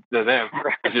say anything to them.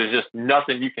 There's just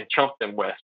nothing you can chump them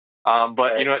with.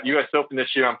 But you know, at U.S. Open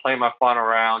this year, I'm playing my final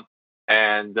round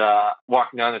and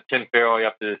walking down the 10 fairway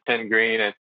up to the 10 green,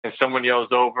 and someone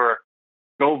yells over,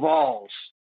 go Vols.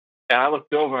 And I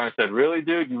looked over and I said, really,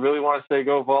 dude? You really want to say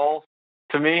go Vols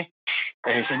to me?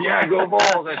 And he said, yeah, go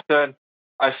Vols.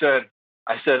 I said,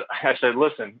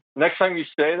 listen, next time you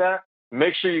say that,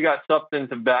 make sure you got something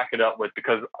to back it up with,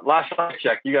 because last time I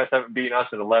checked, you guys haven't beaten us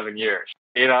in 11 years.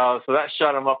 So that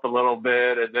shut them up a little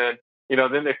bit. And then,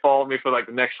 then they followed me for like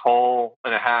the next hole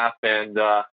and a half. And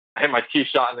I hit my tee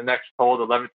shot in the next hole, the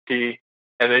 11th tee.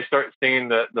 And they started singing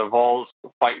the Vols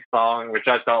fight song, which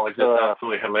I thought was just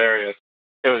absolutely hilarious.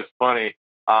 It was funny.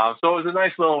 So it was a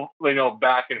nice little,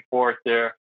 back and forth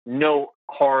there. No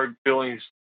hard feelings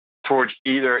towards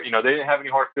either. They didn't have any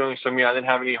hard feelings for me. I didn't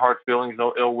have any hard feelings,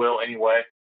 no ill will anyway.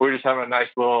 We were just having a nice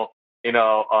little,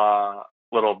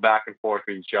 little back and forth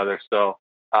with each other. So,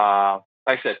 like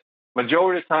I said,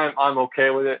 majority of the time I'm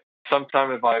okay with it.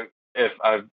 Sometimes if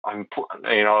I'm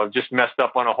just messed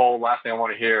up on a hole, last thing I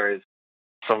want to hear is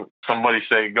somebody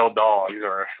say "Go Dogs"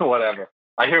 or whatever.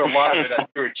 I hear a lot of it at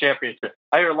Tour Championship.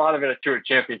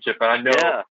 And I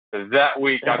know that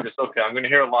week I'm just okay. I'm going to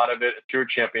hear a lot of it at Tour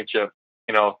Championship.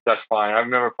 That's fine. I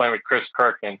remember playing with Chris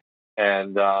Kirk and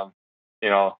obviously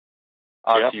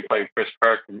you play with Chris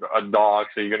Kirk, a dog,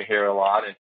 so you're going to hear a lot.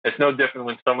 And it's no different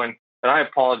when someone, and I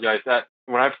apologize that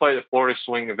when I play the Florida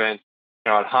Swing events,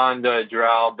 at Honda, at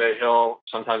Doral, Bay Hill,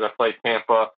 sometimes I play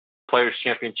Tampa Players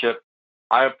Championship.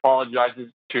 I apologize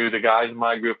to the guys in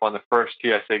my group on the first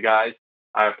tee. I say, guys,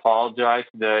 I apologize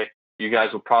today. You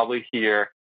guys will probably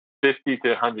hear 50 to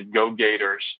 100 Go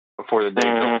Gators before the day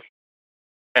goes.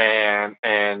 And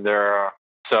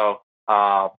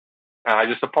I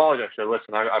just apologize. I said,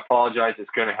 listen, I apologize. It's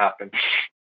going to happen.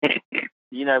 But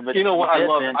you know what I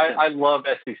love? I love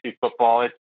SEC football.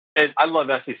 I love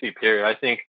SEC period. I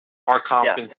think our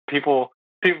conference, people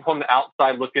from the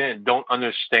outside looking in don't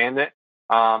understand it.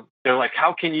 They're like,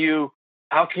 how can you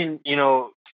have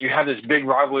this big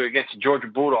rivalry against the Georgia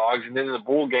Bulldogs, and then in the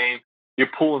bowl game, you're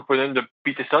pulling for them to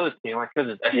beat this other team? Like,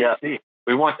 because it's SEC. Yeah.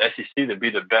 We want the SEC to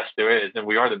be the best there is, and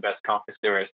we are the best conference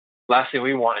there is. Last thing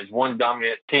we want is one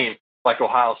dominant team like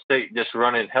Ohio State just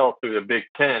running hell through the Big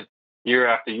Ten year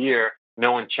after year,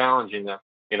 no one challenging them,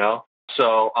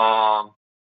 So,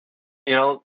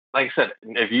 like I said,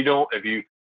 if you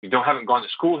haven't gone to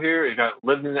school here, if you haven't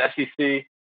lived in the SEC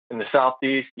in the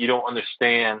Southeast, you don't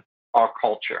understand our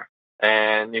culture.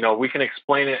 And, we can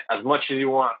explain it as much as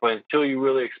you want, but until you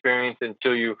really experience it,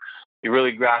 until you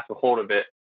really grasp a hold of it,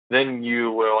 then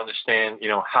you will understand,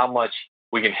 how much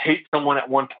we can hate someone at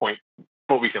one point,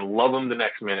 but we can love them the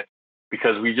next minute,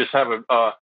 because we just have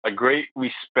a great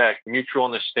respect, mutual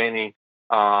understanding,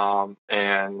 and,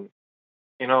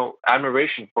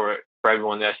 admiration for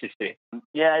everyone in the SEC.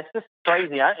 Yeah, it's just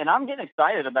crazy. And I'm getting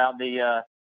excited about the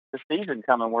season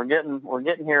coming. We're getting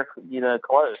here,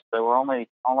 close. So we're only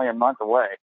a month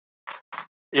away.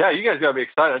 Yeah, you guys gotta be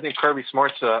excited. I think Kirby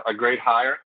Smart's a great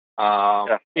hire.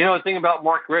 The thing about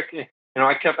Mark Richt,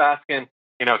 I kept asking,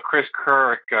 Chris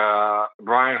Kirk,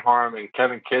 Brian Harm, and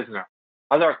Kevin Kisner.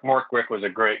 I thought Mark Richt was a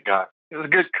great guy. He was a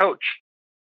good coach.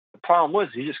 The problem was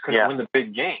he just couldn't win the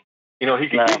big game. He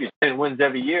could give you 10 wins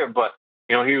every year, but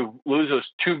he would lose those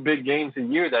 2 big games a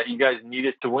year that you guys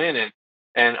needed to win.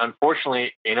 And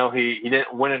unfortunately, he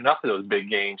didn't win enough of those big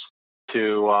games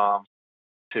to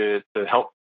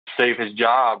help save his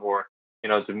job or,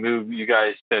 to move you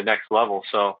guys to the next level.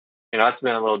 So, that's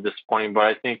been a little disappointing, but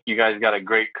I think you guys got a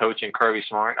great coach in Kirby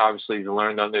Smart. Obviously, he's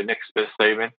learned under Nick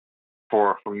Saban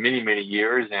for many, many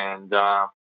years, and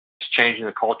it's changing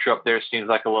the culture up there, seems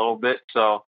like a little bit.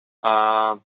 So,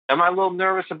 am I a little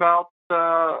nervous about,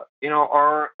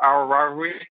 our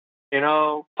rivalry?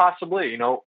 Possibly,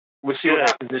 we'll see what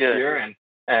happens this year.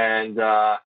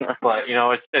 But,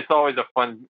 it's always a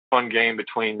fun game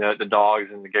between the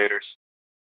Dogs and the Gators.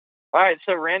 All right,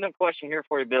 so random question here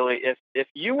for you, Billy. If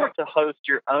you were to host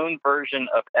your own version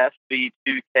of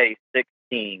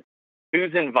SB2K16,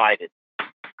 who's invited?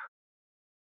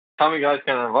 How many guys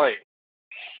can I invite?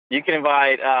 You can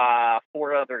invite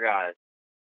 4 other guys.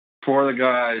 4 other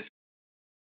guys.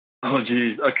 Oh,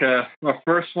 geez. Okay. My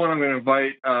first one, I'm going to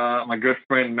invite my good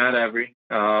friend Matt Every,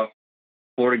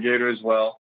 Florida Gator as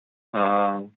well.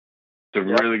 It's a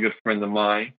really good friend of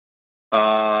mine.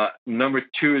 Number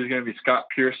 2 is going to be Scott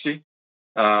Piercy.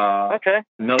 Okay.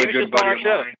 Another good buddy of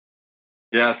mine.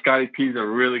 Yeah, Scotty P's a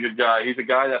really good guy. He's a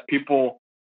guy that people,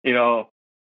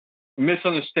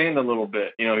 misunderstand a little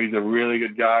bit. He's a really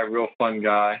good guy, real fun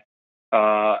guy.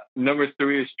 Number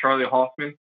 3 is Charlie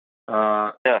Hoffman.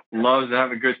 Loves to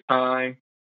have a good time.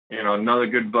 Another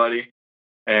good buddy.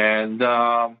 And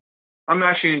I'm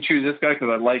actually going to choose this guy because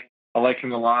I like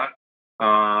him a lot.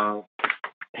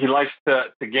 He likes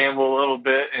to gamble a little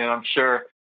bit, and I'm sure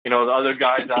the other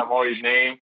guys I've already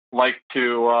named like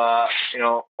to,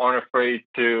 aren't afraid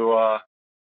to,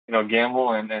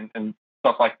 gamble and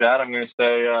stuff like that, I'm going to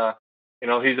say,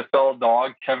 he's a fellow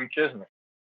dog, Kevin Kisner.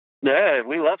 Yeah,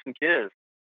 we love some kids.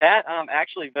 Pat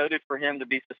actually voted for him to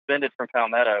be suspended from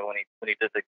Palmetto when he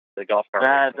did the golf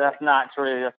cart. That's not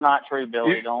true. That's not true,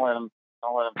 Billy. Don't let him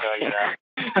tell you that.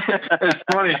 It's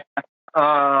funny.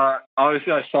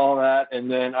 Obviously, I saw that, and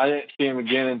then I didn't see him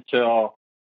again until,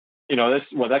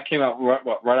 that came out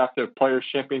right after the Players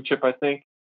Championship, I think.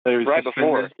 Right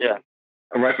before, yeah.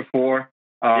 Right before.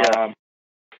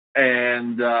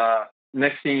 And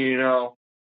next thing you know,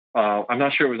 I'm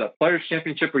not sure it was that Players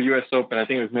Championship or U.S. Open. I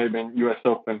think it was maybe been U.S.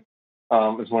 Open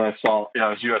is when I saw. Yeah, it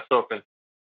was U.S. Open.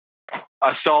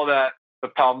 I saw that the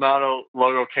Palmetto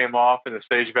logo came off and the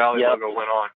Sage Valley logo went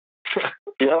on.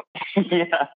 Yep.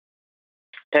 Yeah.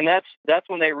 And that's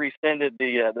when they rescinded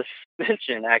the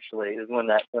suspension. Actually, is when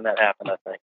that happened. I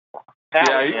think.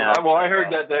 I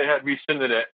heard that they had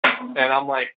rescinded it, and I'm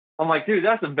like, dude,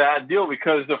 that's a bad deal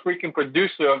because the freaking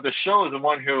producer of the show is the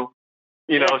one who,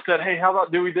 said, hey, how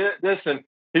about do we this? And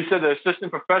he said the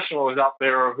assistant professional was out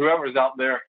there or whoever's out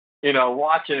there,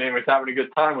 watching him was having a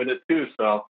good time with it too.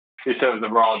 So he said it was a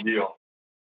raw deal.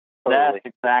 That's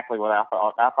exactly what I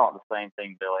thought. I thought the same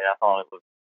thing, Billy. I thought it was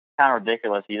kind of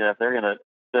ridiculous. If they're going to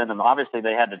send them, obviously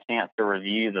they had the chance to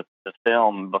review the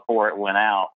film before it went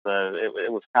out. So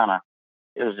it was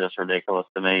just ridiculous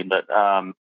to me. But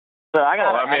they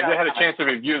had a chance to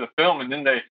review the film and then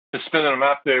they suspended them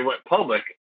after they went public.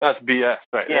 That's BS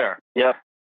there. Yep.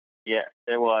 Yeah,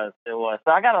 it was. So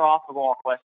I got an off-the-wall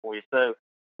question for you. So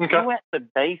you went to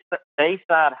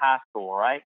Bayside High School,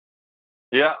 right?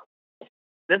 Yeah.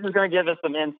 This is going to give us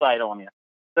some insight on you.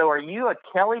 So are you a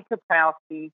Kelly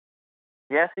Kapowski,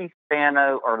 Jesse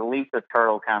Spano, or Lisa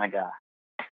Turtle kind of guy?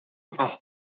 Oh,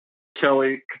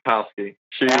 Kelly Kapowski.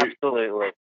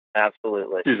 Absolutely.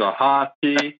 She's a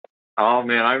hottie. Oh,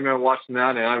 man, I remember watching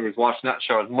that, and I was watching that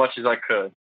show as much as I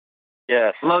could.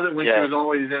 Yes. Loved it when she was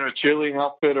always in her cheerleading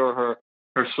outfit or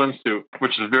her swimsuit,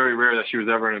 which is very rare that she was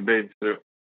ever in a bathing suit.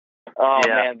 Oh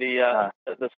man, the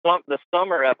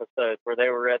summer episodes where they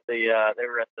were at the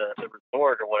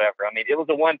resort or whatever. I mean, it was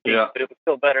a one piece, but it was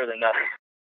still better than nothing.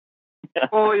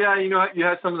 Oh yeah, you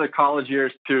had some of the college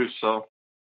years too. So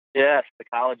yes, the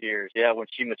college years. Yeah, when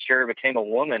she matured, became a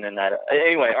woman, and that.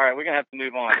 Anyway, all right, we're gonna have to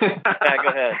move on. Go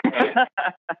ahead.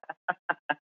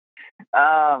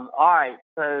 All right,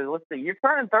 so let's see. You're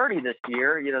turning 30 this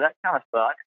year. That kind of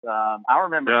sucks. I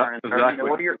remember turning 30. Exactly.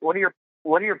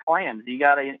 What are your plans? You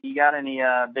got any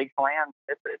big plans?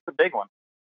 It's a big one.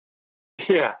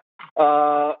 Yeah.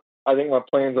 I think my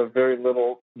plans are very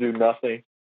little, do nothing.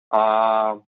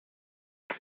 I'm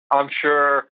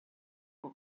sure,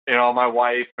 my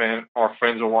wife and our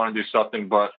friends will want to do something,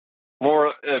 but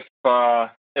more if I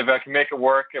can make it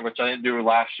work, which I didn't do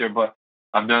last year, but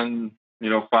I've done,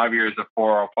 5 years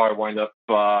before, I'll probably wind up,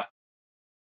 out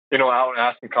in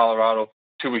Aspen, Colorado,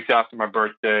 2 weeks after my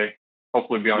birthday.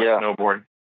 Hopefully be on a snowboard.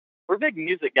 We're big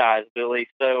music guys, Billy.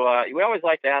 So we always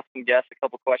like to ask some guests a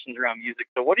couple questions around music.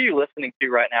 So what are you listening to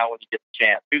right now when you get the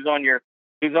chance? Who's on the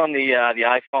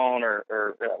iPhone or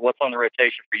what's on the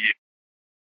rotation for you?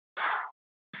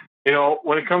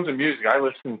 When it comes to music, I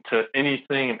listen to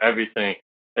anything and everything.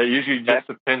 It usually just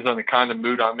depends on the kind of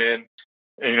mood I'm in,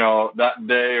 that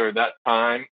day or that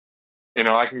time.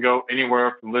 I can go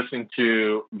anywhere from listening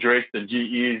to Drake to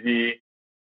G-Eazy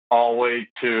all the way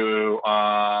to,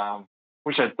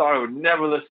 which I thought I would never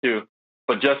listen to,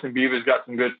 but Justin Bieber's got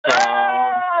some good songs.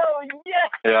 Oh, yes!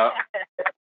 Yeah.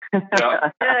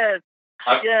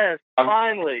 Yes,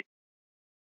 finally.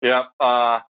 Yeah.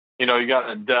 You got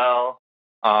Adele,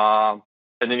 and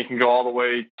then you can go all the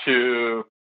way to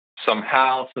some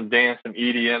house, some dance, some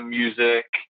EDM music,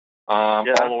 all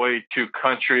the way to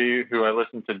country, who I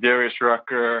listen to Darius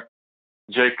Rucker,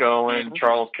 Jake Owen,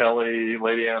 Charles Kelly,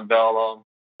 Lady Antebellum,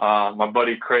 my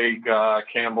buddy Craig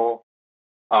Campbell.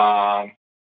 I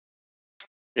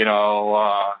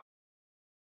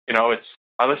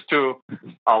listen to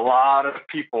a lot of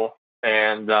people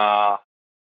and a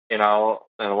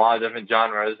lot of different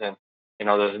genres, and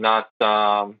there's not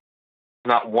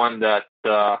one that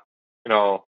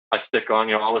I stick on.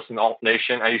 I listen to Alt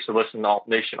Nation. I used to listen to Alt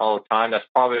Nation all the time. That's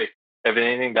probably, if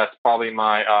anything, that's probably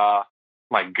my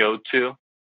my go-to.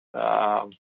 But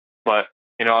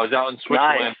I was out in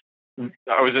Switzerland. Nice.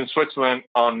 I was in Switzerland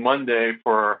on Monday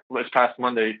this past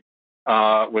Monday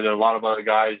with a lot of other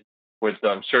guys, with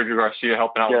Sergio Garcia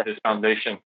helping out with his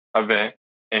foundation event,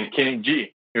 and Kenny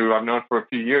G, who I've known for a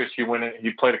few years. He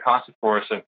played a concert for us,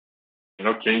 and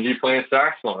Kenny G playing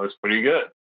saxophone. It was pretty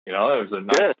good. It was a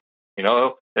nice. Good.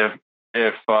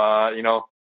 If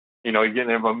you get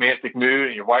in a romantic mood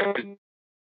and your wife is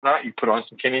not, you put on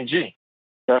some Kenny G.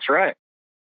 That's right.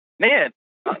 Man,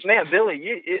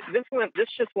 Billy, this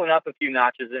just went up a few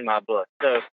notches in my book.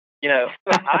 So, I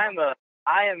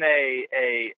am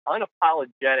a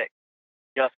unapologetic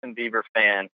Justin Bieber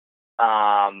fan.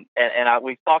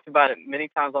 We've talked about it many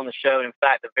times on the show. And in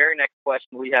fact, the very next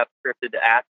question we have scripted to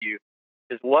ask you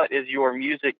is, what is your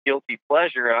music guilty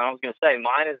pleasure? And I was going to say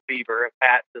mine is Bieber, and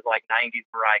Pat's is like 90s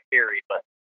Mariah Carey. But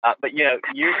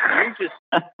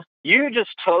you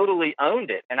just totally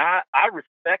owned it. And I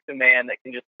respect a man that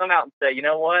can just come out and say, you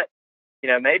know what?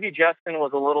 Maybe Justin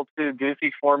was a little too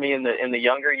goofy for me in the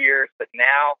younger years, but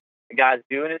now the guy's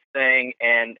doing his thing,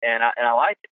 and I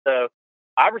like it. So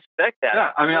I respect that.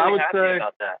 Yeah, I mean, really I would say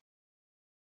about that.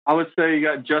 I would say you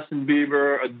got Justin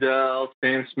Bieber, Adele,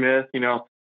 Sam Smith. As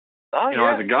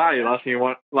a guy, last thing you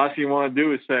want to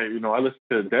do is say, I listen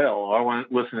to Adele, or I want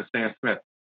to listen to Sam Smith.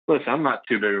 Listen, I'm not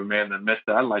too big of a man to admit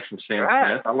that. I like some Sam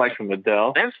Smith. I like some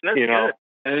Adele. Sam Smith,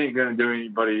 it ain't gonna do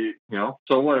anybody,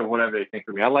 So whatever they think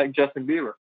of me. I like Justin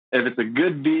Bieber. If it's a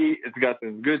good beat, it's got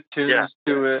some good tunes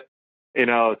to it.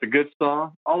 It's a good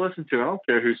song. I'll listen to it. I don't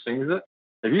care who sings it.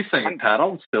 If you sing it, Pat,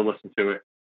 I'll still listen to it.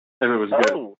 If it was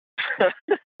good.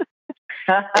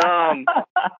 I'm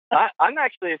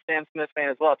actually a Sam Smith fan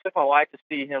as well. I took my wife to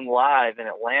see him live in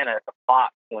Atlanta at the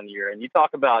Fox one year, and you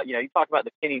talk about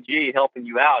the Kenny G helping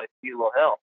you out if you need a little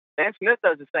help. Sam Smith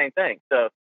does the same thing. So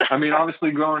I mean,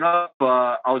 obviously growing up,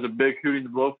 I was a big Hootie the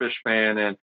Blowfish fan,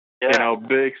 and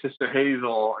big Sister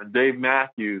Hazel and Dave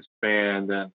Matthews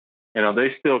fan, and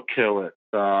they still kill it.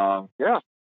 So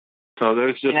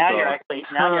there's just now you're actually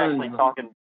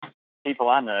talking people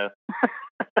I know.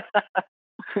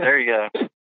 There you go.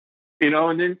 And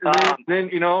then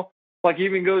like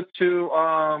even go to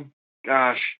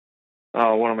what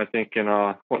am I thinking?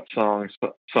 What songs?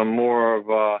 Some more of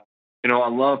I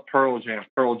love Pearl Jam.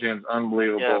 Pearl Jam's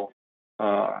unbelievable.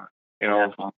 A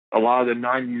lot of the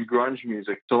 90s grunge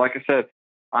music. So like I said,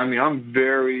 I mean, I'm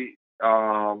very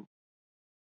I'll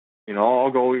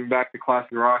go even back to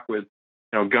classic rock with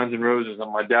Guns N' Roses,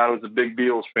 and my dad was a big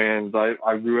Beatles fan.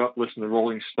 I grew up listening to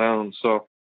Rolling Stones. So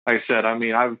like I said, I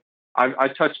mean, I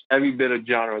touched every bit of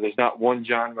genre. There's not one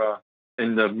genre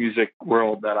in the music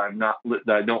world that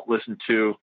that I don't listen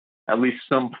to at least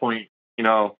some point,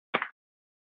 throughout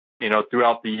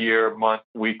the year, month,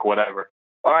 week, whatever.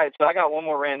 All right, so I got one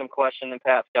more random question, and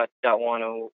Pat's got one,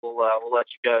 and we'll let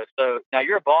you go. So now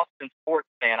you're a Boston sports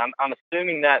fan. I'm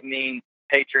assuming that means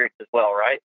Patriots as well,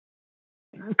 right?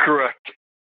 Correct.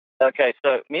 Okay,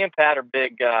 so me and Pat are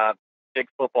big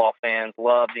football fans.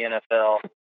 Love the NFL.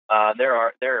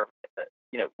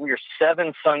 We are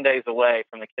 7 Sundays away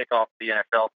from the kickoff of the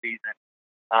NFL season.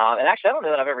 And actually, I don't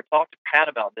know that I've ever talked to Pat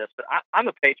about this, but I'm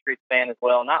a Patriots fan as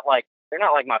well. They're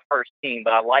not like my first team,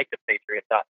 but I like the Patriots.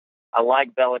 I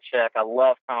like Belichick. I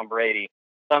love Tom Brady.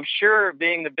 So I'm sure,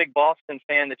 being the big Boston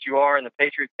fan that you are and the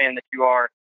Patriots fan that you are,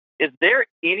 is there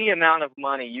any amount of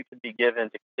money you could be given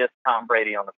to kiss Tom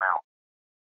Brady on the mouth?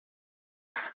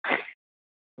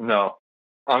 No,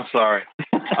 I'm sorry.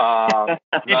 You draw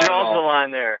the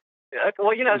line there.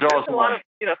 Well, there's a lot of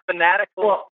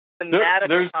fanatical.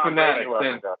 There's fanatics.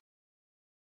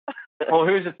 Well,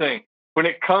 here's the thing. When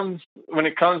it comes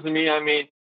to me, I mean,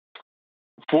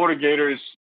 Florida Gators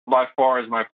by far is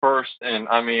my first, and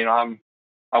I mean, I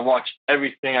watch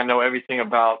everything. I know everything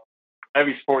about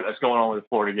every sport that's going on with the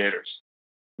Florida Gators.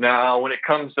 Now, when it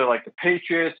comes to like the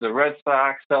Patriots, the Red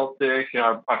Sox, Celtics,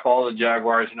 I follow the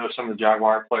Jaguars. I know some of the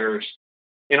Jaguar players.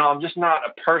 I'm just not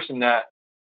a person that,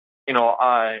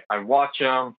 I watch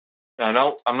them. I'm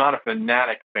not a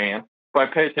fanatic fan, but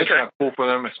I pay attention. I pull for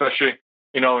them, especially,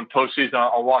 in postseason.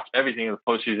 I'll watch everything in the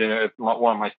postseason if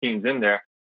one of my team's in there.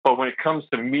 But when it comes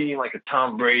to meeting like a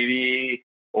Tom Brady,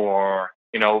 or,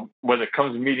 when it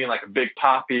comes to meeting like a Big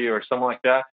Papi or someone like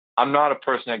that, I'm not a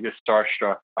person that gets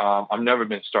starstruck. I've never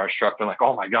been starstruck. I'm like,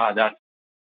 oh my God,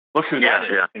 look who that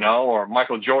is, or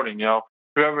Michael Jordan,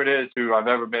 whoever it is who I've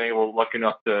ever been lucky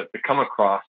enough to come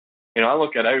across. I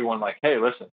look at everyone like, hey,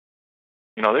 listen,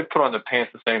 they put on their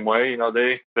pants the same way,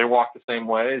 they walk the same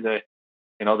way, they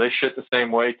shit the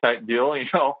same way type deal, there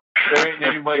ain't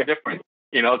anybody different,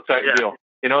 type deal.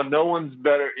 No one's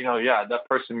better, that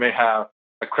person may have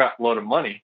a crap load of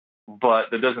money,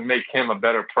 but that doesn't make him a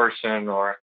better person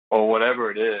or whatever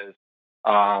it is,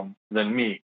 than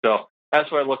me. So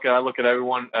that's what I look at. I look at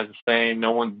everyone as the same.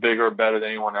 No one's bigger or better than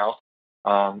anyone else.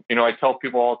 I tell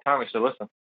people all the time, I say, listen,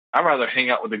 I'd rather hang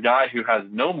out with a guy who has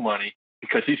no money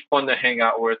because he's fun to hang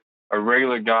out with, a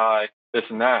regular guy, this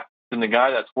and that, than the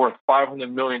guy that's worth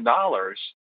 $500 million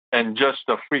and just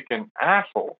a freaking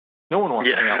asshole. No one wants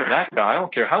to hang out with that guy. I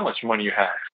don't care how much money you have.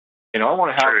 I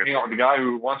want to hang out with a guy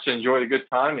who wants to enjoy the good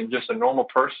time and just a normal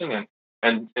person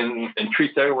and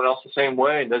treats everyone else the same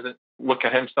way and doesn't look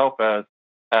at himself as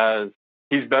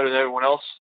he's better than everyone else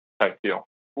type deal.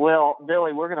 Well,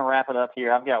 Billy, we're going to wrap it up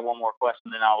here. I've got one more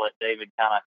question, then I'll let David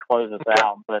kind of close us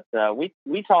out. But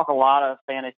we talk a lot of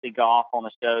fantasy golf on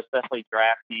the show, especially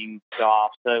DraftKings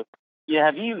golf. So, yeah,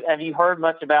 have you heard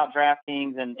much about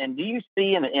DraftKings, and do you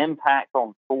see an impact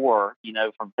on score,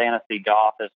 from fantasy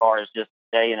golf as far as just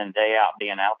day in and day out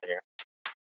being out there?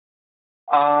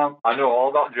 I know all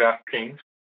about DraftKings.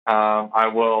 I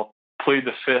will plead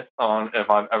the fifth on if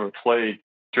I've ever played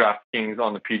DraftKings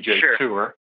on the PGA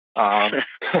Tour.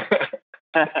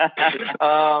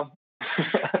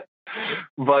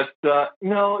 But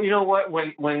no, you know what?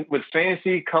 When with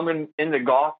fantasy coming into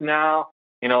golf now,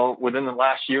 within the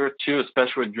last year or two,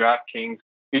 especially with DraftKings,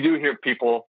 you do hear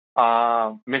people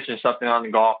mention something on the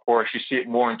golf course. You see it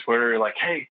more on Twitter. You're like,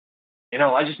 hey,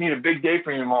 I just need a big day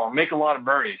for you tomorrow. Make a lot of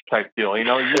birdies type deal. You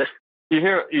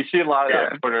see a lot of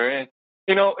that on Twitter, and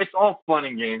it's all fun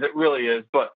and games. It really is.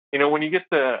 But when you get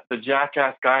the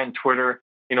jackass guy on Twitter,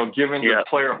 giving the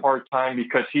player a hard time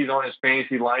because he's on his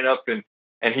fantasy lineup and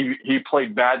he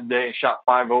played bad today and shot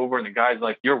 5 over, and the guy's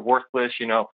like, you're worthless.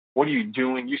 What are you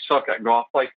doing? You suck at golf.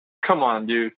 Like, come on,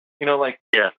 dude.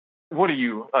 What are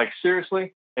you, like,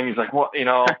 seriously? And he's like, what,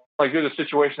 like there's a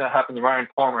situation that happened to Ryan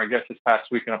Palmer, I guess, this past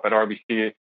weekend up at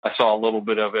RBC. I saw a little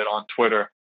bit of it on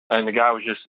Twitter, and the guy was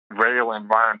just railing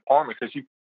Ryan Palmer because he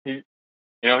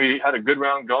had a good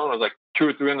round going. It was like 2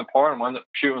 or 3 in the par and wound up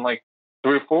shooting like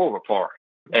 3 or 4 over par.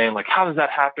 And like, how does that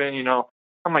happen?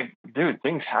 I'm like, dude,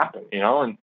 things happen,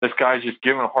 and this guy's just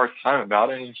giving a hard time about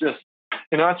it. And it's just,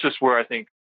 that's just where I think,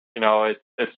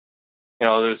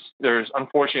 there's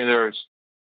unfortunately, there's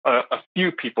a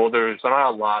few people, there's not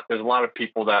a lot. There's a lot of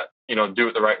people that, do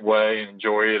it the right way and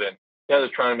enjoy it. And yeah, they're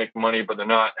trying to make money, but they're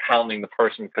not hounding the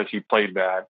person because he played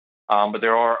bad. But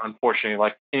there are, unfortunately,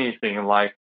 like anything in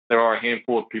life, there are a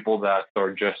handful of people that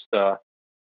are just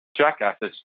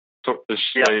jackasses, to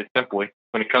say it simply,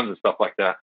 when it comes to stuff like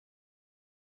that.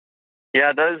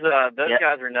 Yeah, those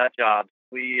guys are nut jobs.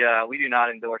 We do not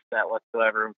endorse that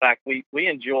whatsoever. In fact, we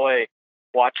enjoy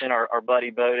watching our buddy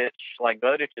Bowditch. Like,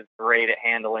 Bowditch is great at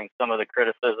handling some of the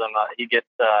criticism. He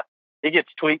gets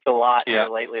tweaked a lot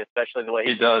lately, especially the way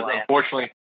he does. Playing.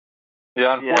 Unfortunately,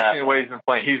 the way he's been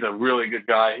playing, he's a really good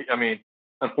guy. I mean,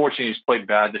 unfortunately, he's played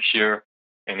bad this year,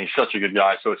 and he's such a good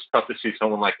guy. So it's tough to see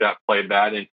someone like that play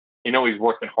bad, and he's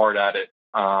working hard at it.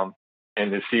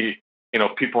 And to see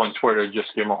people on Twitter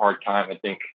just give him a hard time, I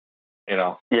think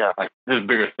like there's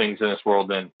bigger things in this world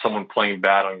than someone playing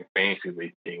bad on your fantasy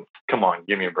league team. Come on,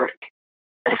 give me a break.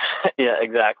 Yeah,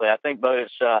 exactly. I think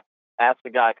Bowditch asked the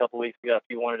guy a couple weeks ago if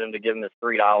he wanted him to give him his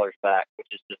 $3 back, which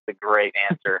is just a great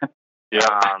answer.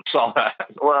 I saw that.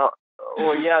 Well,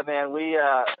 yeah, man. We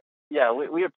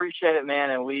appreciate it, man,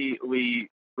 and we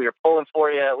are pulling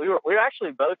for you. We were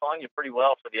actually both on you pretty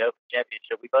well for the Open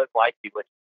Championship. We both like you, which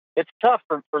it's tough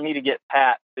for me to get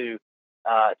Pat to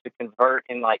convert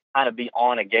and like kind of be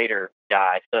on a Gator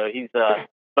guy. So he's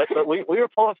but we were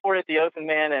pulling for it at the Open,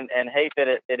 man, and hate that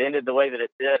it ended the way that it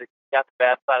did. It got the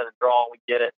bad side of the draw. We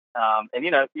get it. And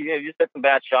you just hit some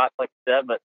bad shots, like you said,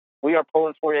 but we are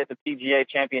pulling for you at the PGA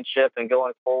Championship and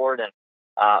going forward. And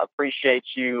appreciate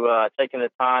you taking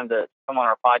the time to come on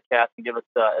our podcast and give us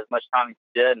as much time as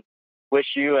you did.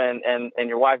 Wish you and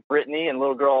your wife Brittany and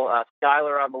little girl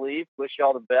Skylar, I believe, wish you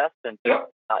all the best. And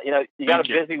you got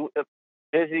a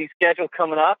busy schedule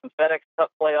coming up, and FedEx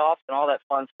Cup playoffs and all that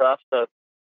fun stuff. So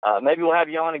maybe we'll have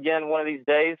you on again one of these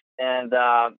days. And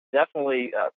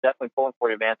definitely pulling for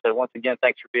you, man. So once again,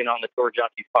 thanks for being on the Tour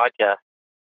Junkies podcast.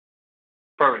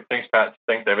 Perfect. Thanks, Pat.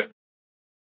 Thanks, David.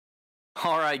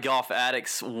 All right, golf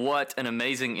addicts, what an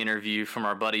amazing interview from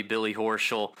our buddy Billy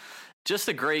Horschel. Just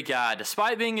a great guy,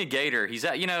 despite being a Gator. He's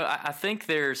at, I think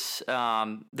there's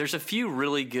a few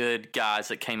really good guys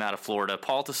that came out of Florida.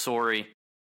 Paul Tesori,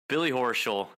 Billy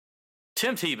Horschel,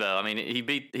 Tim Tebow. I mean, he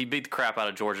beat the crap out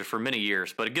of Georgia for many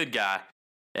years, but a good guy.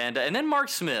 And then Mark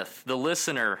Smith, the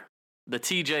listener, the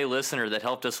TJ listener that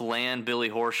helped us land Billy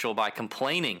Horschel by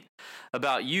complaining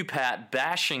about you, Pat,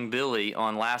 bashing Billy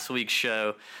on last week's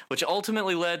show, which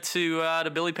ultimately led to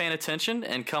Billy paying attention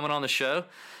and coming on the show.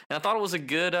 And I thought it was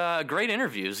a great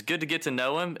interview. It was good to get to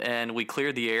know him, and we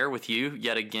cleared the air with you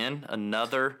yet again.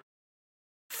 Another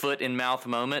foot in mouth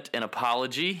moment, an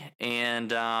apology,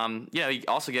 and he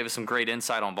also gave us some great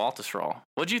insight on Baltusrol.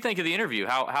 What did you think of the interview?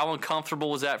 How uncomfortable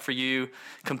was that for you?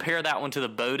 Compare that one to the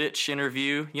Bowditch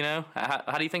interview.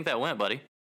 How do you think that went, buddy?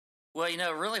 Well, it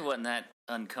really wasn't that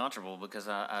uncomfortable because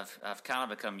I've kind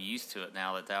of become used to it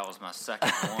now that was my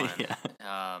second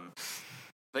one.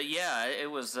 But yeah,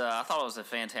 it was. I thought it was a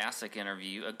fantastic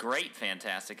interview, a great,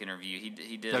 fantastic interview.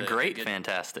 He did a great,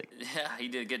 fantastic. Yeah, he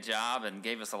did a good job and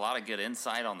gave us a lot of good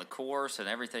insight on the course and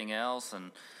everything else.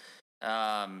 And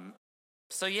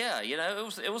so yeah,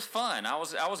 it was fun. I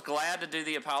was glad to do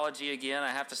the apology again. I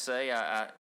have to say,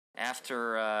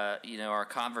 after our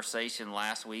conversation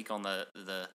last week on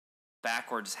the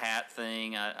backwards hat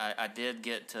thing, I did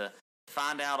get to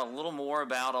find out a little more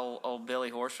about old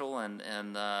Billy Horschel,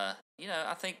 and I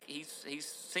think he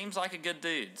seems like a good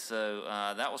dude. So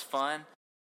that was fun,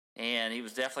 and he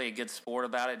was definitely a good sport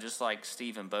about it, just like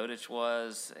Stephen Bowditch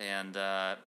was, and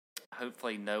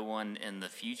hopefully no one in the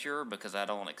future, because I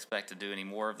don't expect to do any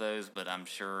more of those, but I'm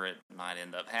sure it might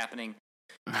end up happening.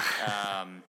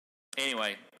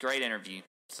 Anyway, great interview.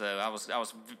 So I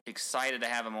was excited to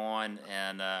have him on,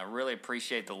 and really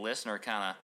appreciate the listener kind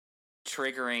of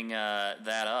triggering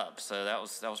that up. So that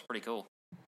was pretty cool.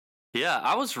 Yeah,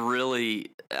 I was really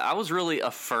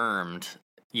affirmed,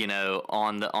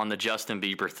 on the Justin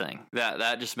Bieber thing.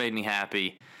 That just made me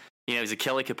happy. He's a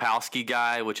Kelly Kapowski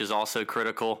guy, which is also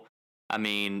critical. I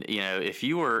mean, if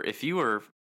you were a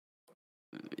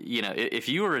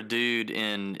dude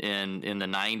in the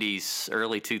 90s,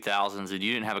 early 2000s, and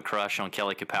you didn't have a crush on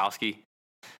Kelly Kapowski,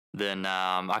 then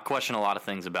I question a lot of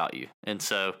things about you. And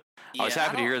so I was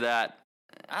happy to hear that.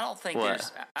 I don't think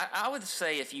there's. I would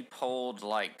say if you polled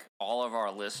like all of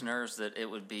our listeners, that it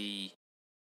would be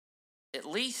at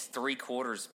least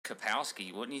 3/4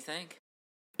 Kapowski, wouldn't you think?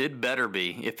 It better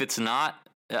be. If it's not,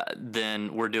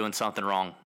 then we're doing something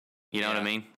wrong. You know what I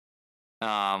mean?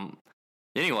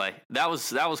 Anyway, that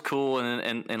was cool,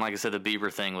 and like I said, the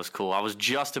Bieber thing was cool. I was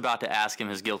just about to ask him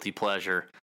his guilty pleasure,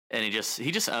 and he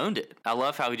just owned it. I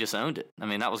love how he just owned it. I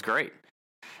mean, that was great.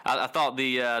 I thought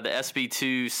the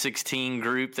SB216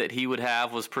 group that he would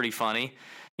have was pretty funny.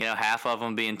 Half of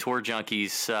them being Tour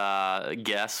Junkies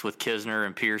guests with Kisner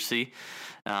and Piercy.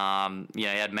 He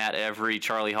had Matt Every,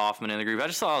 Charlie Hoffman in the group. I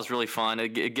just thought it was really fun.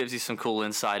 It gives you some cool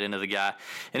insight into the guy,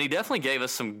 and he definitely gave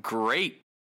us some great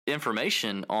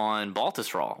information on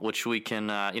Baltusrol, which we can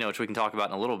talk about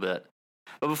in a little bit.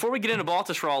 But before we get into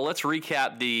Baltusrol, let's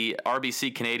recap the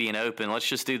RBC Canadian Open. Let's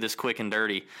just do this quick and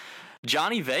dirty.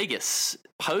 Johnny Vegas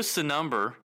posts a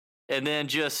number, and then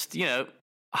just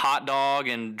hot dog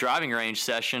and driving range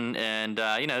session, and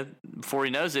before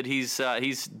he knows it, he's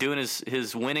doing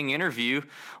his winning interview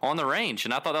on the range,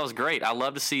 and I thought that was great. I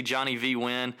love to see Johnny V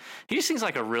win. He just seems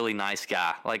like a really nice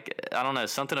guy. Like, I don't know,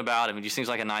 something about him. He just seems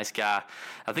like a nice guy.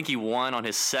 I think he won on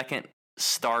his second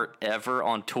start ever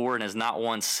on tour and has not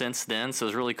won since then, so it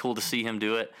was really cool to see him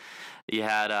do it. You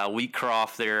had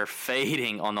Wheatcroft there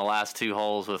fading on the last two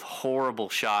holes with horrible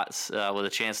shots with a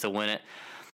chance to win it.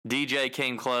 DJ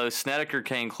came close, Snedeker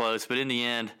came close, but in the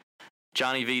end,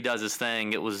 Johnny V does his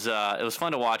thing. It was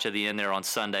fun to watch at the end there on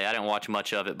Sunday. I didn't watch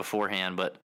much of it beforehand,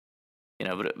 but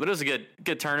it was a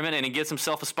good tournament, and he gets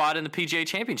himself a spot in the PGA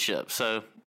Championship. So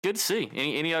good to see.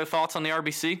 Any other thoughts on the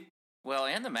RBC? Well,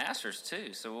 and the Masters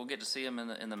too. So we'll get to see him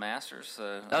in the Masters.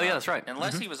 So yeah, that's right.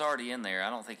 Unless he was already in there, I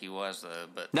don't think he was though.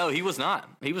 But no, he was not.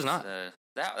 He was not.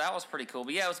 That was pretty cool.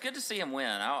 But yeah, it was good to see him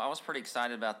win. I was pretty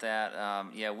excited about that.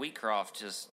 Wheatcroft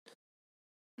just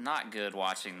not good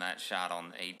watching that shot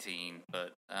on 18,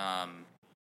 but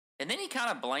and then he kind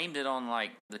of blamed it on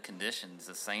like the conditions,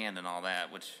 the sand and all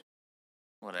that, which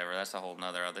whatever, that's a whole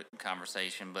nother other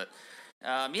conversation. But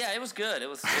it was good. It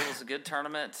was a good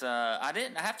tournament. I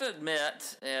have to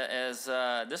admit, as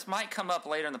this might come up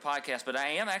later in the podcast, but I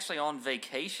am actually on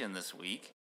vacation this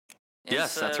week. And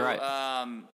yes, that's right.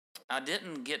 I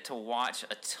didn't get to watch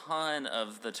a ton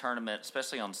of the tournament,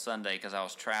 especially on Sunday because I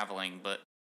was traveling. But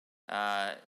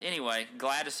anyway,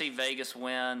 glad to see Vegas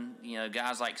win.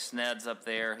 Guys like Sneds up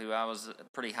there, who I was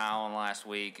pretty high on last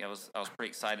week. I was pretty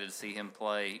excited to see him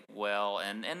play well,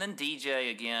 and then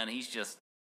DJ again. He's just,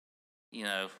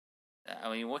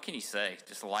 what can you say?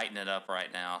 Just lighting it up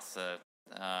right now. So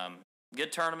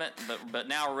good tournament, but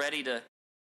now ready to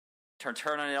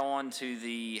turn it on to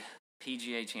the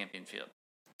PGA Championship.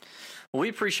 Well, we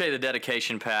appreciate the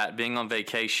dedication, Pat, being on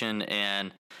vacation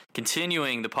and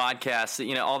continuing the podcast.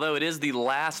 Although it is the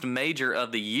last major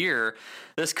of the year,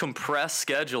 this compressed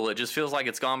schedule, it just feels like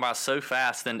it's gone by so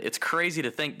fast. And it's crazy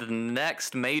to think the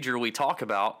next major we talk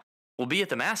about will be at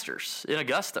the Masters in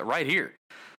Augusta right here.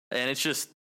 And it's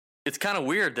kind of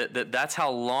weird that's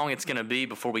how long it's going to be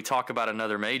before we talk about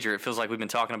another major. It feels like we've been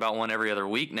talking about one every other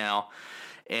week now.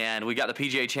 And we got the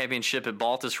PGA Championship at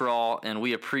Baltusrol, and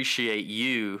we appreciate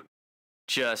you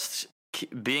just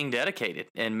being dedicated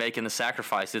and making the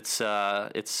sacrifice. It's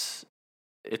a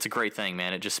great thing,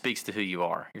 man. It just speaks to who you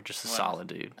are. You're just a solid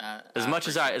dude. As much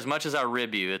as I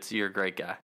rib you, you're a great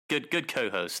guy. Good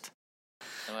co-host.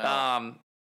 Well,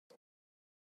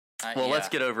 let's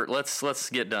get over. Let's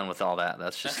get done with all that.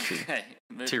 That's just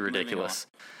too ridiculous.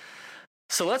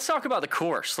 So let's talk about the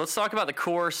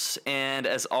course. And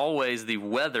as always, the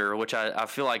weather, which I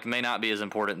feel like may not be as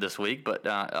important this week, but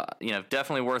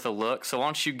definitely worth a look. So why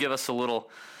don't you give us a little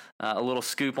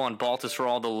scoop on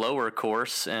Baltusrol, the lower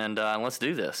course, and let's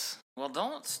do this. Well,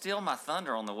 don't steal my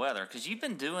thunder on the weather, because you've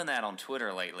been doing that on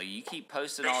Twitter lately. You keep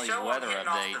posting all these weather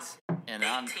updates, and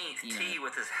I'm tee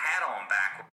with his hat on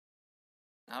backwards.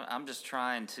 I'm just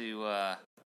trying to,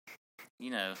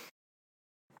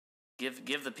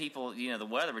 give the people, the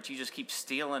weather, but you just keep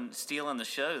stealing the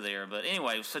show there. But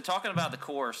anyway, so talking about the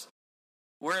course,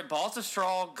 we're at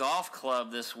Baltusrol Golf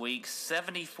Club this week,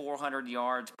 7,400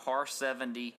 yards, par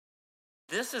 70.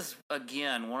 This is,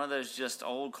 again, one of those just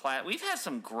old class. We've had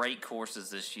some great courses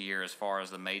this year as far as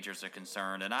the majors are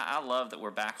concerned, and I love that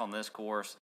we're back on this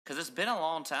course because it's been a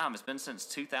long time. It's been since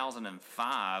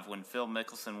 2005 when Phil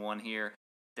Mickelson won here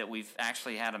that we've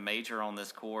actually had a major on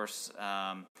this course.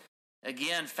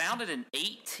 Again, founded in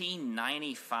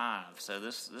 1895, so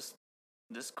this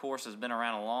course has been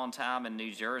around a long time in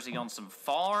New Jersey on some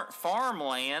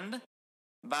farmland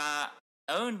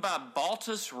owned by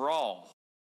Baltusrol.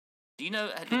 Did you know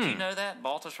that,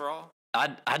 Baltusrol?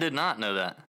 I did not know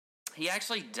that. He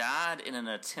actually died in an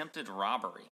attempted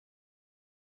robbery.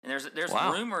 And there's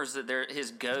Wow. rumors that his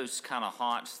ghost kind of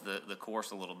haunts the course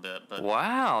a little bit. But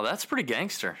wow, that's pretty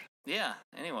gangster. yeah,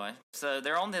 anyway. So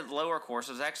they're on the lower course.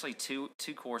 There's actually two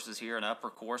courses here, an upper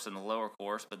course and a lower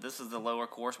course. But this is the lower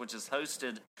course, which has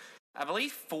hosted, I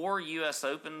believe, 4 U.S.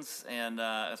 Opens. And,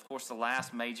 of course, the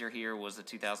last major here was the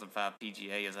 2005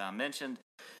 PGA, as I mentioned.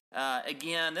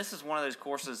 Again, this is one of those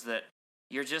courses that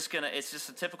you're just it's just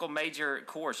a typical major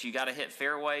course. You got to hit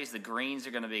fairways. The greens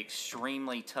are going to be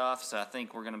extremely tough. So I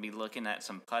think we're going to be looking at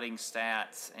some putting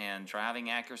stats and driving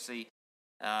accuracy.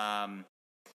 So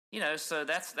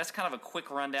that's kind of a quick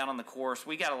rundown on the course.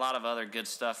 We got a lot of other good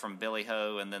stuff from Billy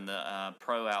Ho and then the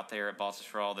pro out there at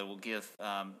Baltusrol that will give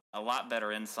a lot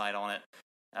better insight on it.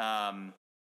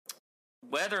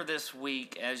 Weather this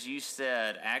week, as you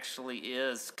said, actually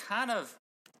is kind of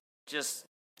just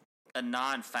a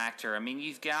non-factor. I mean,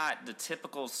 you've got the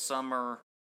typical summer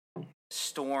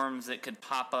storms that could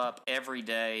pop up every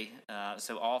day.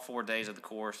 So all 4 days of the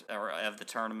course or of the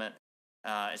tournament.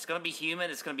 It's going to be humid.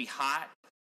 It's going to be hot.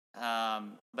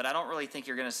 But I don't really think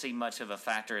you're going to see much of a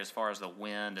factor as far as the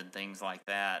wind and things like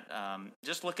that.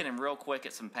 Just looking in real quick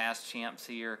at some past champs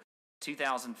here.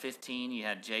 2015, you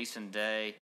had Jason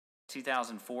Day.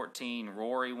 2014,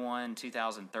 Rory won.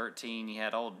 2013, you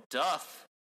had old Duff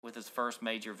with his first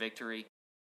major victory.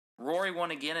 Rory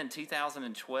won again in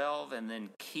 2012, and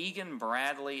then Keegan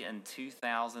Bradley in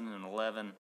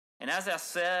 2011. And as I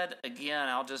said, again,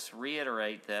 I'll just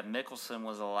reiterate that Mickelson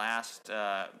was the last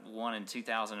one in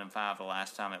 2005, the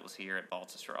last time it was here at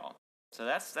Baltusrol. So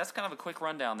that's kind of a quick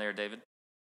rundown there, David.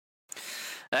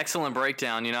 Excellent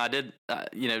breakdown. I did,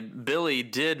 Billy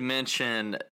did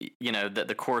mention, that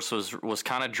the course was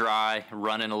kind of dry,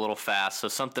 running a little fast. So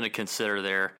something to consider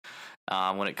there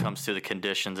when it comes to the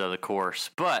conditions of the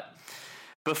course. But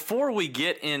before we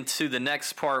get into the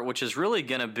next part, which is really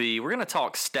going to be, we're going to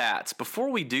talk stats. Before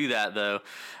we do that, though,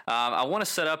 I want to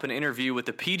set up an interview with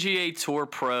the PGA Tour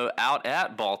pro out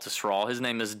at Baltusrol. His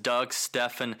name is Doug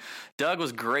Steffen. Doug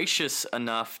was gracious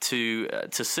enough to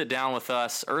sit down with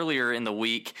us earlier in the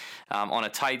week on a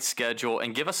tight schedule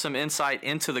and give us some insight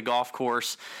into the golf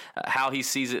course, how he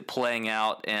sees it playing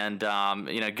out, and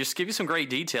just give you some great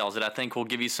details that I think will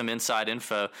give you some inside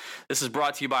info. This is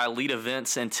brought to you by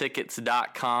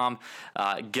EliteEventsAndTickets.com.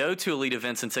 Go to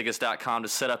EliteEventsAndTickets.com to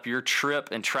set up your trip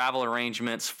and travel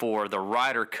arrangements for the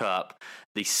Ryder Cup,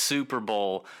 the Super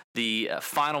Bowl, the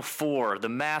Final Four, the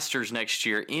Masters next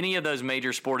year. Any of those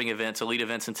major sporting events, Elite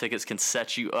Events and Tickets can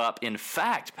set you up. In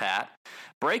fact, Pat,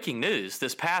 breaking news,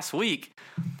 this past week,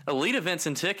 Elite Events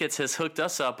and Tickets has hooked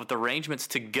us up with arrangements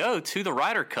to go to the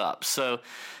Ryder Cup. So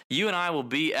you and I will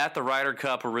be at the Ryder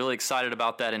Cup. We're really excited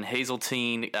about that in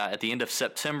Hazeltine at the end of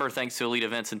September, thanks to Elite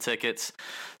Events and Tickets.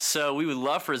 So we would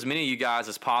love for as many of you guys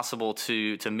as possible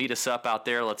to meet us up out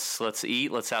there. Let's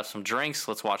eat, let's have some drinks,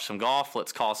 let's watch some golf,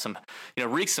 let's cause some,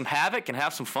 wreak some havoc and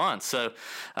have some fun. So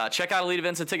check out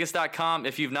EliteEventsAndTickets.com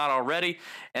if you've not already.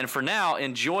 And for now,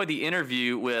 enjoy the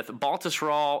interview with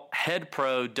Baltusrol head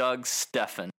pro Doug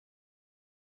Steffen.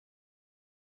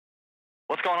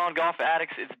 What's going on, golf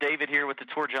addicts? It's David here with the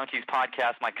Tour Junkies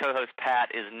podcast. My co-host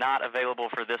Pat is not available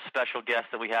for this special guest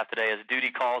that we have today as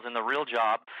duty calls in the real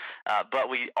job, but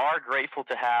we are grateful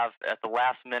to have at the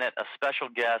last minute a special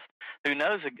guest who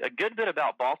knows a good bit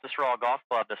about Baltusrol Golf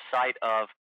Club, the site of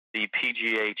the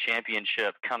PGA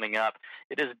Championship coming up.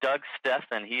 It is Doug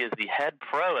Stephan. He is the head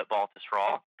pro at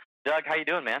Baltusrol. Doug, how you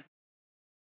doing, man?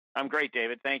 I'm great,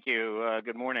 David. Thank you.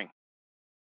 Good morning.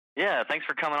 Yeah, thanks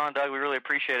for coming on, Doug. We really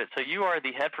appreciate it. So you are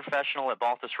the head professional at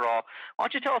Baltusrol. Why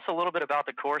don't you tell us a little bit about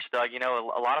the course, Doug? You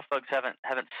know, a lot of folks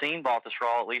haven't seen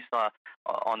Baltusrol, at least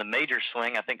on the major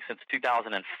swing, I think since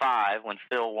 2005 when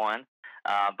Phil won.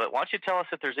 But why don't you tell us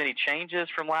if there's any changes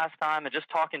from last time, and just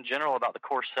talk in general about the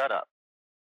course setup?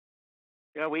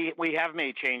 Yeah, we have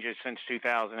made changes since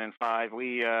 2005.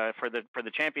 We for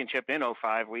the championship in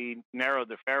 2005, we narrowed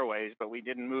the fairways, but we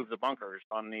didn't move the bunkers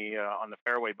on the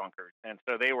fairway bunkers, and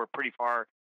so they were pretty far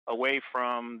away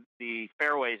from the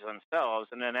fairways themselves.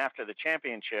 And then after the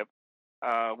championship,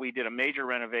 we did a major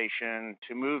renovation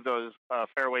to move those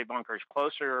fairway bunkers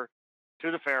closer to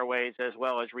the fairways, as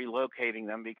well as relocating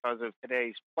them because of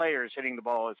today's players hitting the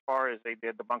ball as far as they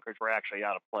did. The bunkers were actually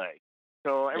out of play.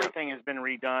 So everything has been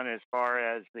redone as far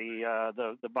as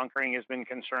the bunkering has been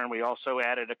concerned. We also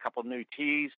added a couple new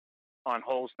tees on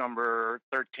holes number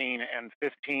 13 and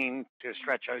 15 to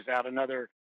stretch those out another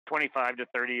 25 to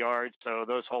 30 yards. So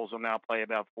those holes will now play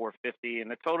about 450.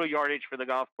 And the total yardage for the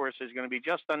golf course is going to be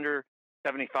just under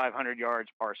 7,500 yards,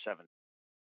 par 7.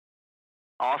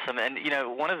 Awesome. And, you know,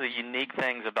 one of the unique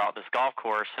things about this golf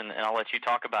course, and I'll let you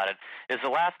talk about it, is the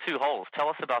last two holes. Tell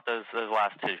us about those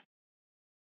last two.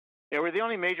 Yeah, we're the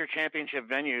only major championship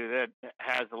venue that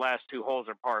has the last two holes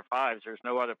are par 5s. There's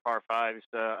no other par 5s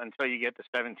until you get to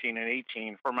 17 and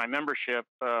 18. For my membership,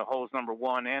 holes number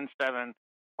 1 and 7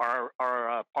 are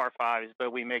par 5s,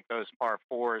 but we make those par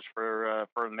 4s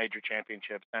for major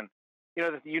championships. And, you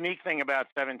know, the unique thing about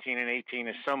 17 and 18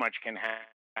 is so much can happen.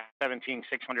 17,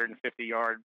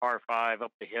 650-yard par 5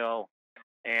 up the hill.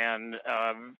 And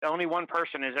only one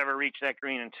person has ever reached that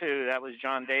green in 2. That was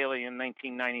John Daly in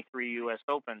 1993 U.S.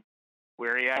 Open,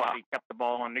 where he actually kept the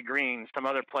ball on the green. Some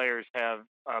other players have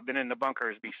been in the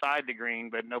bunkers beside the green,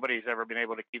 but nobody's ever been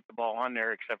able to keep the ball on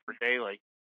there except for Daly.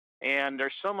 And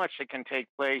there's so much that can take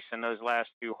place in those last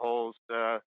two holes.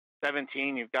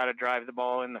 17, you've got to drive the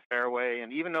ball in the fairway.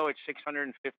 And even though it's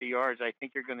 650 yards, I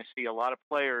think you're going to see a lot of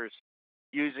players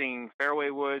using fairway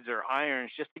woods or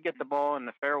irons just to get the ball in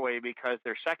the fairway, because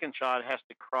their second shot has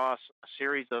to cross a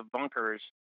series of bunkers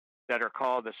that are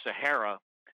called the Sahara.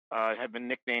 Have been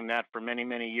nicknamed that for many,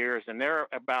 many years, and they're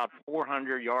about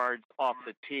 400 yards off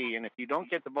the tee. And if you don't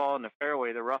get the ball in the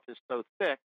fairway, the rough is so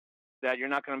thick that you're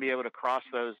not going to be able to cross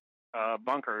those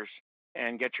bunkers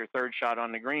and get your third shot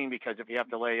on the green, because if you have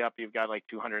to lay up, you've got like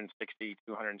 260,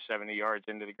 270 yards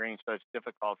into the green, so it's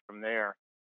difficult from there.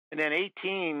 And then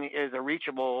 18 is a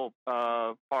reachable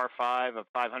par 5 of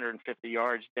 550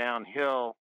 yards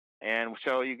downhill. And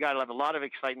so you've got to have a lot of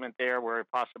excitement there, where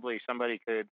possibly somebody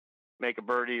could make a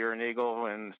birdie or an eagle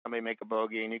and somebody make a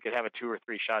bogey, and you could have a 2 or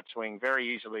 3 shot swing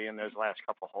very easily in those last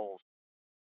couple holes.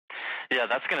 Yeah,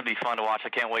 that's going to be fun to watch. I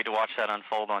can't wait to watch that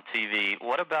unfold on TV.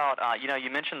 What about, you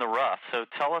mentioned the rough. So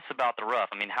tell us about the rough.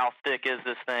 I mean, how thick is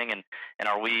this thing, and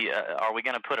are we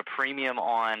going to put a premium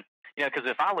on, because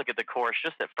if I look at the course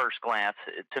just at first glance,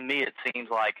 to me it seems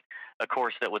like a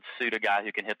course that would suit a guy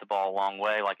who can hit the ball a long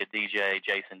way, like a DJ,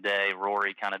 Jason Day,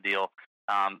 Rory kind of deal.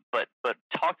 But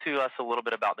talk to us a little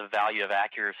bit about the value of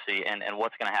accuracy and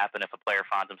what's going to happen if a player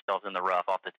finds themselves in the rough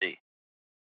off the tee.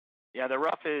 Yeah, the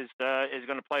rough is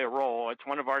going to play a role. It's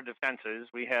one of our defenses.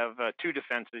 We have 2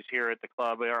 defenses here at the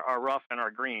club: our rough and our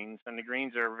greens. And the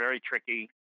greens are very tricky,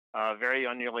 very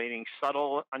undulating,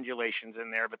 subtle undulations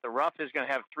in there. But the rough is going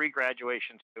to have 3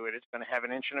 graduations to it. It's going to have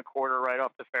 1.25 inches right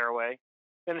off the fairway.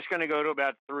 Then it's going to go to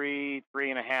about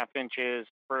 3.5 inches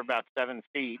for about 7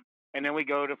 feet. And then we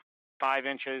go to 5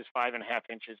 inches, 5.5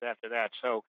 inches after that.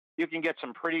 So you can get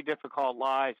some pretty difficult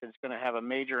lies. It's going to have a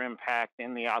major impact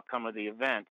in the outcome of the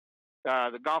event.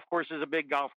 The golf course is a big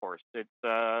golf course. It's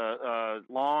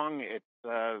long.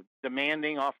 It's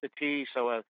demanding off the tee. So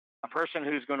a person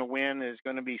who's going to win is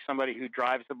going to be somebody who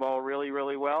drives the ball really,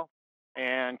 really well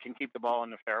and can keep the ball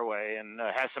in the fairway and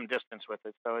has some distance with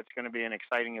it. So it's going to be an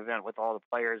exciting event with all the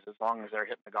players, as long as they're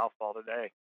hitting the golf ball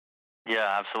today.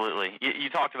 Yeah, absolutely. You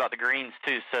talked about the greens,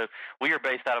 too. So we are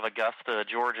based out of Augusta,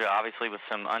 Georgia, obviously with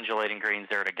some undulating greens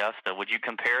there at Augusta. Would you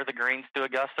compare the greens to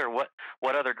Augusta, or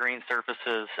what other green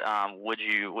surfaces would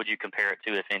you compare it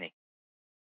to, if any?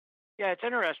 Yeah, it's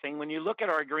interesting. When you look at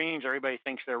our greens, everybody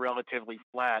thinks they're relatively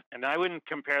flat, and I wouldn't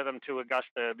compare them to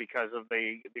Augusta because of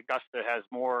the Augusta has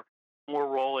more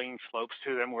rolling slopes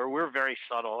to them, where we're very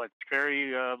subtle. It's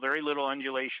very little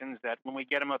undulations that when we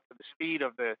get them up to the speed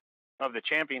of the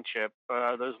championship,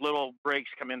 those little breaks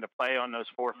come into play on those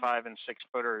 4, 5, and 6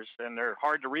 footers, and they're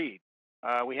hard to read.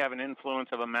 We have an influence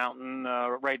of a mountain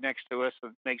right next to us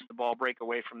that makes the ball break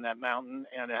away from that mountain,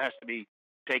 and it has to be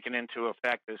taken into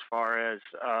effect as far as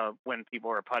when people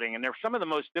are putting. And they're some of the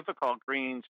most difficult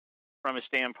greens from a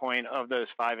standpoint of those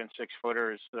 5 and 6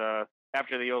 footers.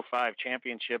 After the 05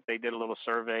 championship, they did a little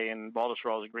survey, and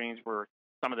Baltusrol's greens were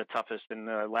some of the toughest in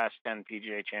the last 10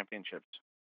 PGA championships.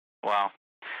 Wow.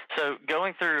 So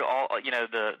going through all,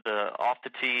 the off the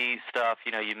tee stuff,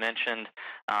 you mentioned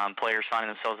players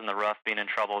finding themselves in the rough, being in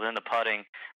trouble, then the putting.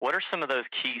 What are some of those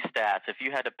key stats? If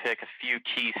you had to pick a few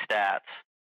key stats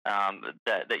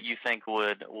that you think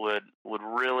would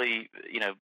really,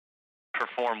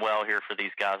 perform well here for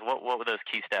these guys, what would those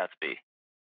key stats be?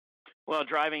 Well,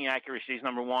 driving accuracy is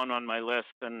number one on my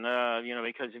list, and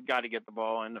because you've got to get the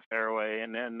ball in the fairway,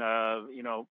 and then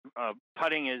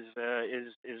putting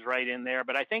is right in there.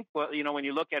 But I think when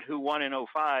you look at who won in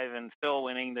 05 and Phil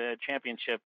winning the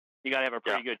championship, you got to have a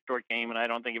pretty good short game, and I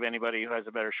don't think of anybody who has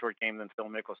a better short game than Phil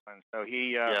Mickelson. So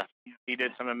he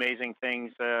did some amazing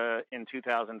things in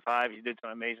 2005. He did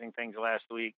some amazing things last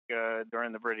week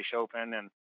during the British Open, and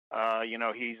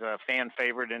he's a fan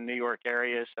favorite in New York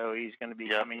area, so he's going to be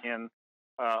coming in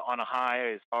on a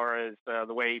high as far as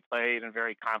the way he played, and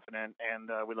very confident, and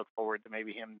we look forward to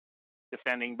maybe him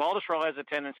defending. Baltusrol has a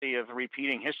tendency of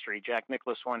repeating history. Jack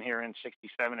Nicklaus won here in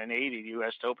 67 and 80, the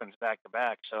U.S. Opens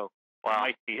back-to-back, so it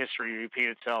might be history repeat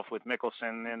itself with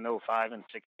Mickelson in 05 and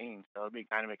 16, so it'd be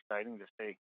kind of exciting to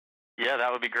see. Yeah,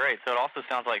 that would be great. So it also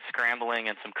sounds like scrambling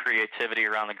and some creativity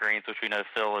around the greens, which we know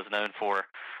Phil is known for,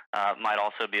 might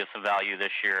also be of some value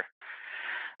this year.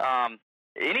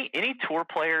 Any tour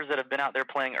players that have been out there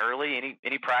playing early?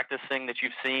 Any practicing that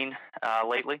you've seen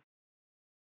lately?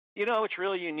 It's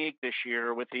really unique this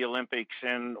year with the Olympics,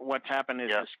 and what's happened is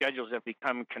the schedules have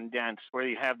become condensed, where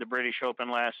you have the British Open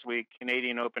last week,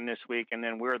 Canadian Open this week, and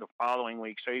then we're the following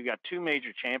week. So you've got 2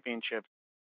 major championships.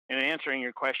 And in answering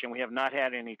your question, we have not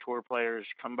had any tour players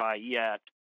come by yet.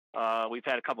 We've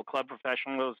had a couple club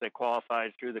professionals that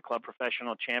qualified through the Club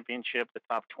Professional Championship. The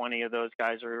top 20 of those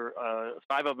guys are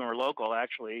 5 of them are local,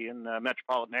 actually, in the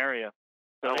metropolitan area.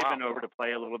 So they've been over to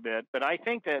play a little bit. But I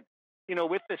think that,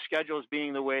 with the schedules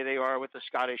being the way they are with the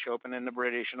Scottish Open and the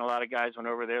British, and a lot of guys went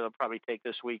over there, they'll probably take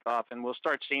this week off. And we'll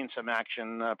start seeing some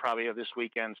action probably of this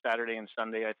weekend, Saturday and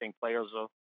Sunday. I think players will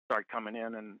start coming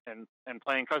in and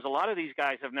playing, because a lot of these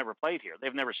guys have never played here.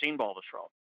 They've never seen Baltusrol.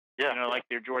 Like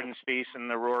their Jordan Spieth and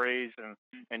the Rorys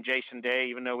and Jason Day.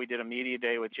 Even though we did a media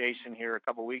day with Jason here a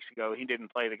couple of weeks ago, he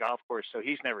didn't play the golf course, so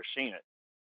he's never seen it.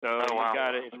 So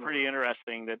it's pretty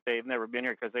interesting that they've never been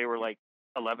here, because they were like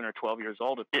 11 or 12 years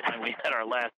old at the time we had our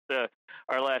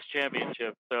last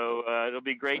championship. So it'll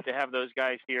be great to have those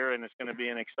guys here, and it's going to be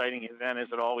an exciting event, as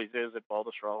it always is at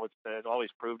Baltusrol. It's always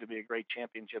proved to be a great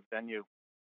championship venue.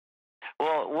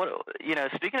 Well,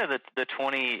 speaking of the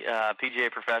 20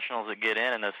 PGA professionals that get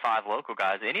in and those 5 local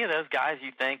guys, any of those guys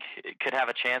you think could have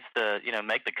a chance to,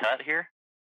 make the cut here?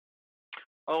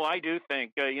 Oh, I do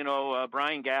think,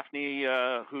 Brian Gaffney,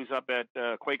 who's up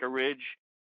at Quaker Ridge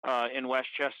in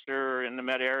Westchester in the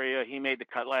Met area, he made the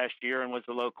cut last year and was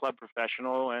a low club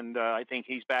professional, and I think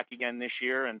he's back again this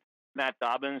year. And Matt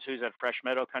Dobbins, who's at Fresh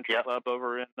Meadow Country Club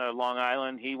over in Long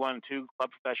Island, he won 2 club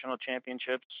professional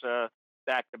championships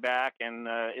back-to-back, and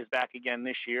is back again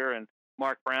this year. And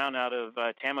Mark Brown out of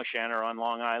Tam O'Shanter on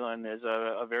Long Island is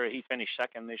he finished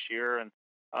second this year, and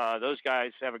those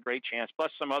guys have a great chance.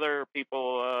 Plus some other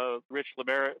people, Rich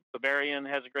Liberian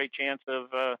has a great chance of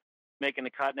making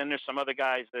the cut, and then there's some other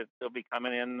guys that they'll be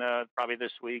coming in probably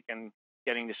this week and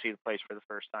getting to see the place for the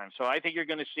first time. So I think you're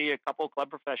going to see a couple club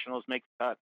professionals make the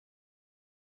cut.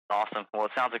 Awesome. Well,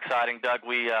 it sounds exciting. Doug,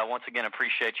 we once again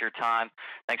appreciate your time.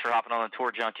 Thanks for hopping on the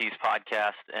Tour Junkies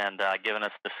podcast and giving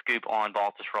us the scoop on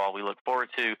Baltusrol. We look forward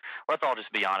to, let's all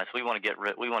just be honest, we want to get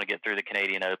through the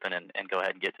Canadian Open and go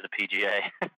ahead and get to the PGA.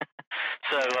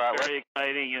 So very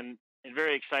exciting and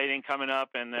very exciting coming up,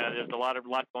 and there's a lot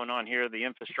going on here. The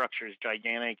infrastructure is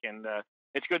gigantic, and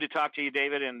it's good to talk to you,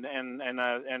 David,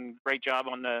 and great job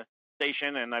on the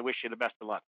station, and I wish you the best of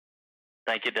luck.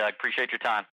 Thank you, Doug. Appreciate your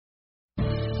time.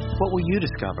 What will you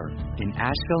discover in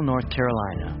Asheville, North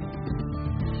Carolina?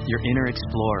 Your inner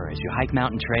explorer as you hike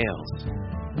mountain trails.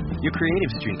 Your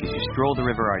creative streak as you stroll the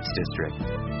River Arts District.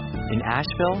 In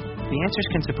Asheville, the answers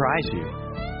can surprise you.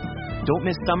 Don't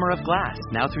miss Summer of Glass,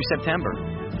 now through September,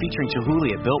 featuring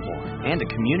Chihuly at Biltmore and a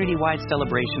community-wide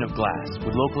celebration of glass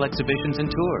with local exhibitions and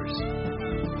tours.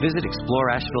 Visit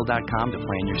exploreasheville.com to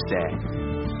plan your stay.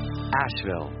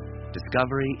 Asheville,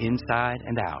 discovery inside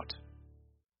and out.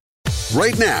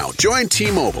 Right now, join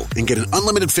T-Mobile and get an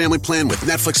unlimited family plan with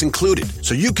Netflix included,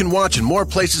 so you can watch in more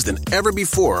places than ever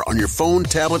before on your phone,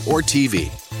 tablet, or TV.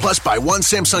 Plus, buy one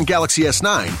Samsung Galaxy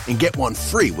S9 and get one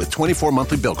free with 24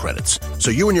 monthly bill credits.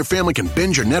 So you and your family can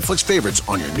binge your Netflix favorites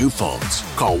on your new phones.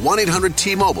 Call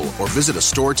 1-800-T-Mobile or visit a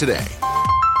store today.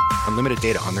 Unlimited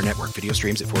data on their network. Video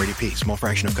streams at 480p. Small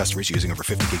fraction of customers using over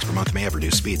 50 gigs per month may have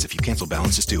reduced speeds. If you cancel,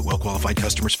 balances due. Well qualified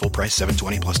customers. Full price.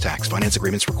 $720 plus tax. Finance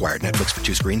agreements required. Netflix for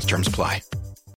 2 screens. Terms apply.